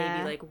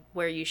maybe like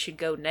where you should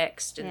go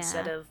next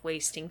instead of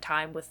wasting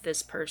time with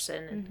this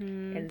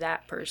person and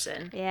that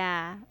person.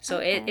 Yeah. So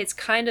it's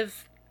kind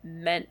of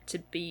meant to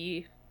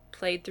be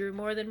played through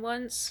more than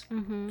once.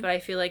 But I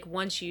feel like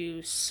once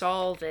you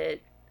solve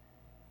it,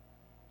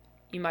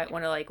 you might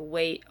want to like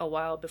wait a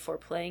while before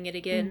playing it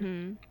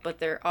again. But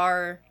there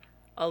are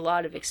a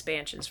lot of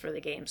expansions for the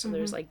game, so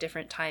there's like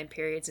different time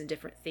periods and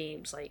different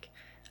themes. Like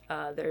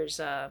there's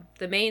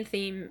the main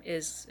theme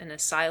is an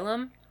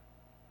asylum.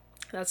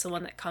 That's the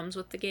one that comes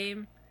with the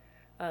game.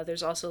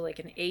 There's also like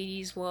an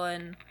 80s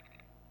one.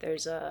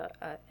 There's an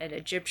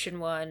Egyptian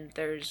one.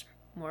 There's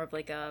more of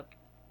like a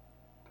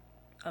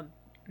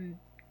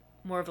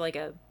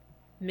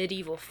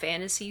medieval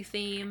fantasy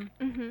theme.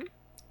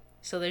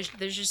 So there's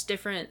just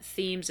different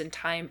themes and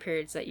time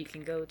periods that you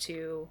can go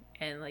to,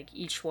 and like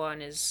each one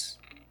is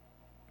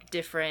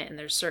different, and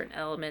there's certain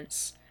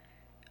elements.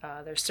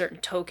 There's certain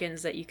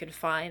tokens that you can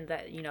find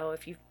that, you know,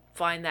 if you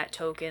find that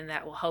token,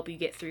 that will help you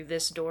get through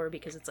this door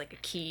because it's like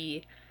a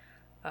key.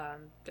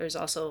 There's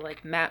also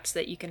like maps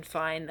that you can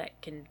find that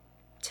can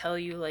tell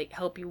you, like,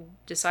 help you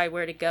decide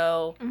where to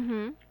go.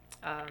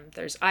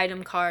 There's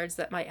item cards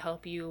that might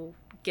help you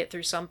get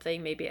through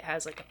something. Maybe it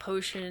has like a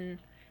potion,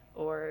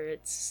 or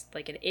it's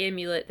like an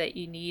amulet that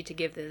you need to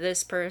give to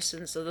this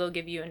person, so they'll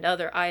give you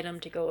another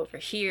item to go over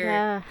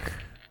here.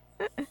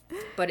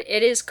 But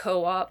it is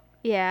co-op.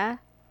 Yeah.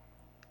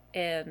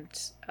 And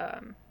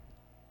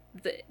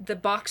the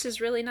box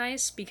is really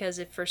nice because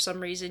if for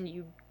some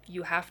reason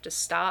you have to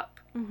stop,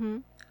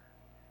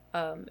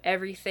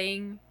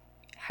 everything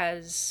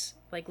has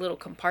like little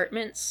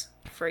compartments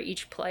for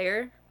each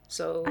player.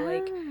 So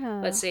like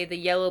let's say the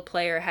yellow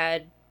player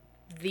had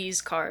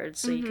these cards,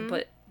 so you can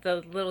put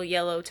the little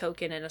yellow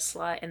token in a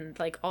slot, and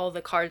like all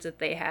the cards that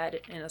they had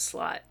in a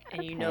slot,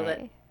 and you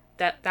know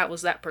that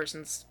was that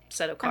person's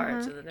set of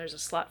cards. And then there's a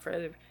slot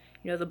for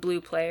the blue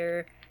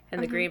player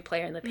and the green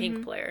player and the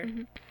pink player.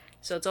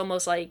 So it's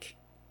almost like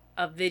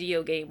a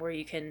video game where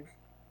you can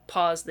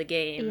pause the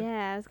game.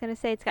 Yeah, I was gonna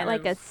say it's got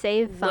like a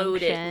save function.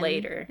 Load it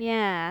later.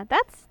 Yeah,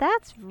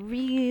 that's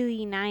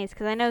really nice,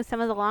 because I know some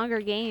of the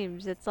longer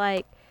games, it's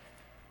like,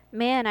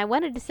 man, I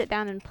wanted to sit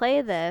down and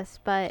play this,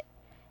 but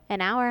an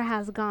hour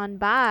has gone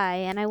by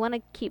and I want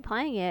to keep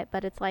playing it,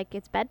 but it's like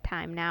it's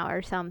bedtime now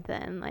or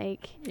something.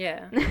 Like,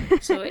 yeah.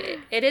 So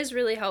it is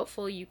really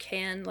helpful. You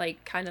can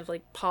like kind of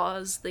like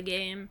pause the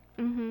game.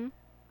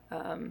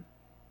 But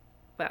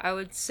I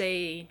would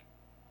say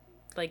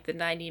like the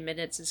 90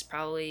 minutes is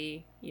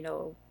probably,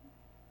 the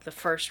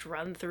first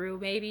run through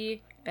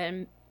maybe.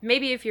 And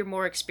maybe if you're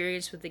more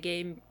experienced with the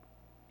game,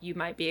 you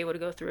might be able to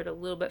go through it a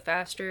little bit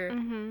faster.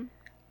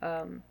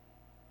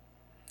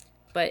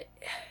 But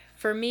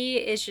for me,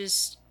 it's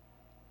just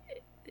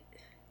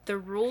the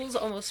rules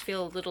almost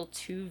feel a little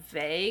too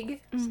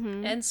vague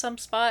in some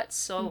spots.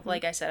 So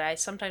like I said, I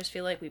sometimes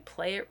feel like we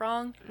play it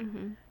wrong.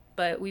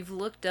 But we've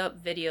looked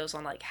up videos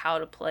on like how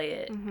to play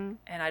it, and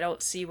I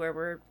don't see where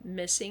we're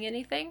missing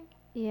anything.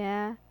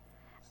 Yeah.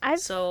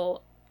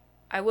 So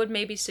I would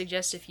maybe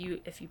suggest if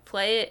you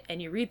play it and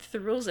you read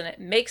the rules and it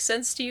makes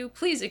sense to you,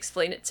 please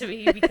explain it to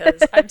me,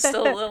 because I'm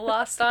still a little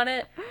lost on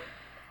it.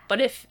 But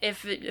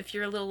if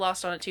you're a little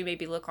lost on it too,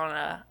 maybe look on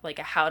a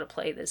how to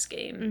play this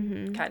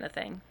game kind of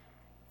thing.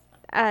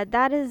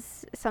 That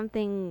is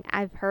something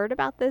I've heard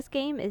about this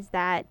game, is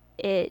that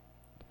it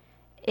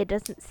it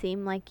doesn't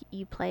seem like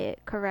you play it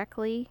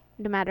correctly,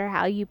 no matter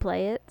how you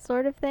play it,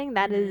 sort of thing.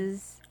 That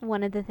is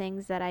one of the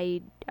things that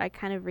I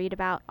kind of read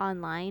about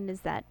online,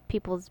 is that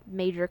people's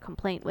major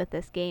complaint with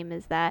this game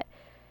is that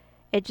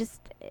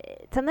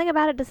something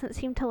about it doesn't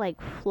seem to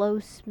like flow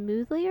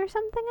smoothly or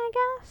something, I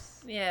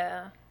guess.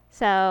 Yeah.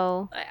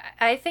 So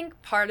I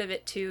think part of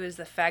it too is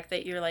the fact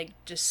that you're like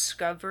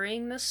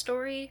discovering the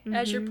story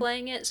as you're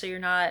playing it, so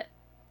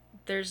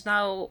there's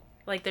a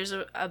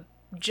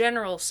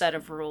general set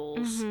of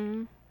rules,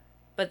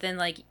 but then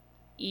like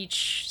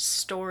each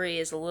story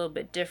is a little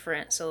bit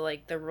different, so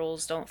like the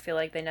rules don't feel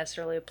like they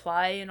necessarily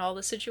apply in all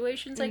the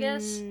situations, I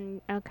guess.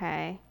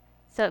 Okay.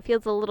 So it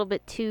feels a little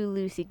bit too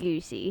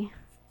loosey-goosey.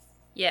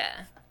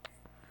 Yeah.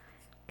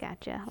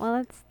 Gotcha.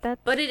 Well, that's...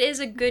 But it is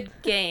a good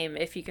game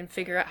if you can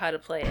figure out how to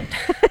play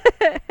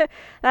it.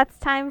 That's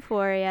time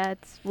for ya.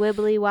 It's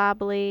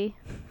wibbly-wobbly.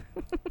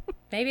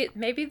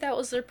 Maybe that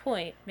was their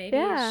point. Maybe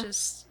it's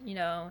just,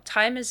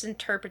 time is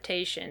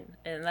interpretation,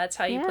 and that's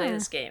how you play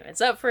this game. It's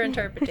up for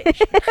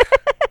interpretation.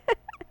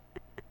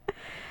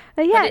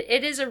 But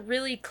it is a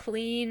really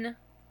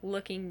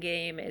clean-looking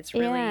game. It's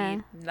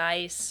really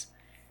nice.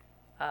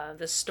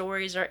 The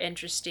stories are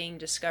interesting,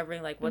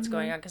 discovering like what's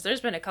going on, because there's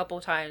been a couple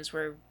times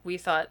where we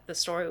thought the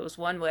story was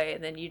one way,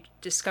 and then you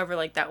discover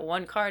like that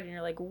one card and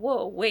you're like,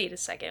 whoa, wait a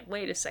second,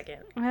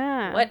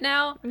 what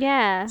now?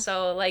 Yeah.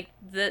 So like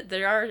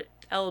there are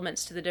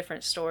elements to the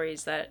different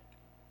stories that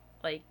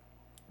like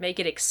make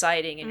it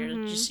exciting,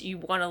 and you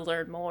want to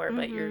learn more,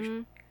 but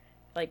you're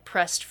like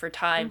pressed for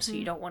time, so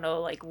you don't want to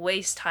like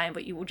waste time,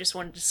 but you just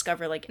want to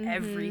discover like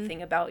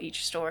everything about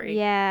each story.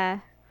 Yeah.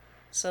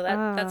 So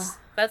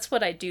that's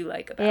what I do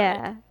like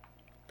about it.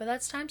 But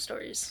that's Time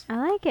Stories. I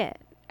like it.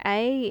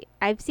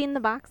 I've seen the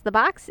box. The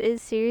box is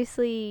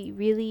seriously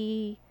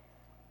really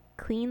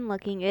clean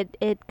looking.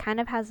 It kind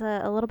of has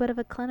a little bit of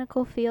a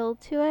clinical feel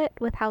to it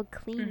with how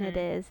clean it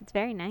is. It's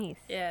very nice.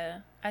 Yeah.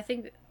 I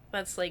think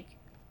that's like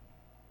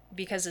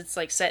because it's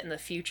like set in the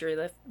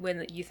future.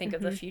 When you think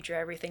of the future,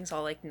 everything's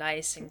all like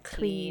nice and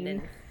clean.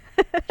 And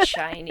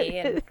shiny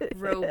and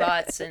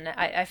robots, and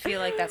I feel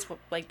like that's what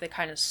like the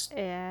kind of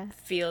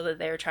feel that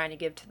they were trying to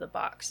give to the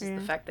box is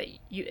the fact that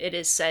it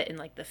is set in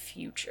like the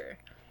future.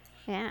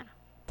 Yeah.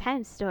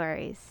 Time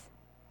Stories.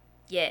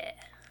 Yeah.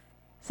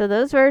 So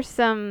those were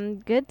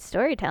some good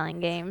storytelling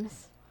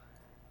games.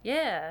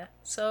 Yeah.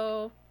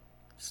 So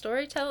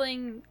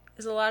storytelling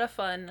is a lot of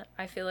fun.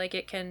 I feel like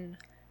it can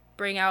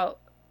bring out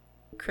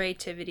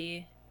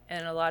creativity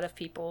in a lot of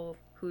people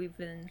who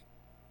even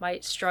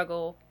might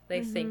struggle.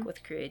 They think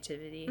with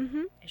creativity.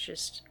 It's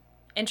just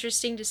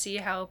interesting to see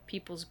how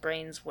people's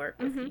brains work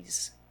with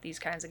these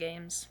kinds of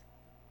games.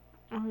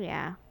 Oh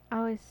yeah,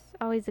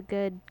 always a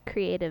good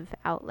creative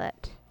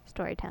outlet.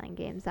 Storytelling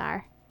games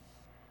are.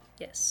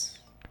 Yes.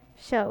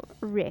 So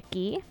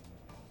Ricky.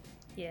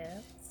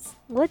 Yes.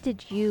 What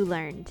did you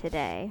learn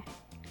today?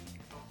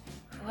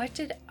 What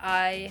did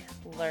I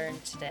learn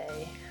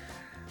today?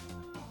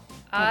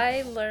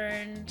 I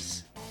learned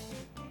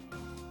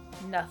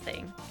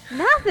nothing.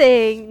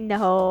 Nothing?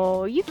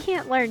 No, you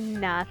can't learn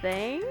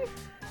nothing.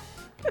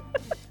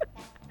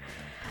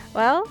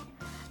 Well,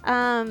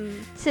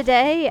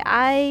 today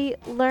I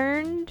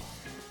learned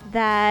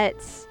that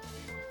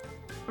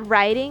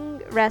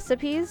writing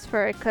recipes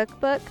for a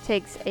cookbook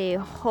takes a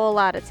whole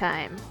lot of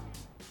time.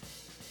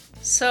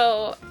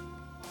 So,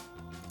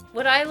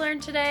 what I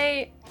learned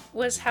today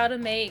was how to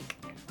make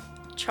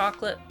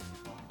chocolate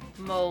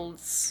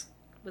molds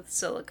with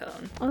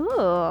silicone.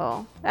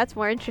 Ooh, that's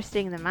more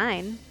interesting than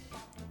mine.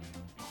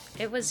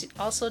 It was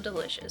also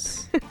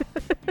delicious.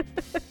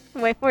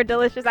 Way more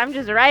delicious. I'm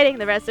just writing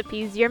the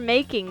recipes. You're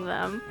making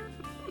them.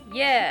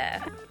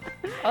 Yeah.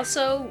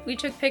 Also, we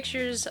took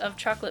pictures of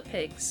chocolate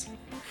pigs.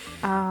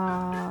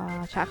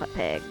 Oh, chocolate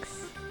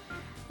pigs.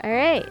 All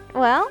right.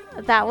 Well,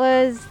 that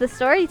was the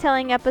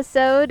storytelling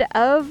episode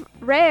of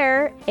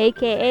Rare,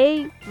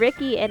 aka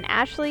Ricky and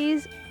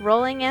Ashley's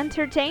Rolling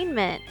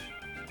Entertainment.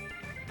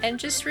 And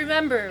just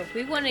remember,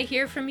 we want to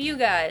hear from you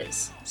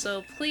guys.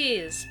 So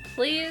please,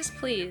 please,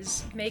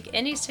 please make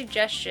any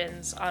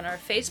suggestions on our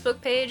Facebook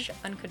page,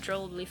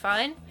 Uncontrollably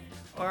Fine,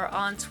 or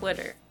on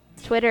Twitter.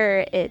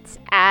 Twitter, it's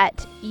at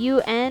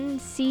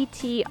UNCTRL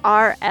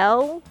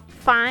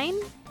Fine.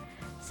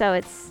 So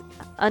it's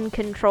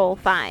Uncontrol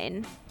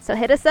Fine. So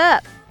hit us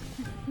up.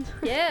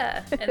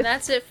 Yeah, and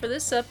that's it for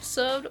this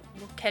episode.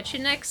 We'll catch you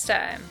next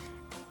time.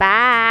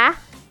 Bye.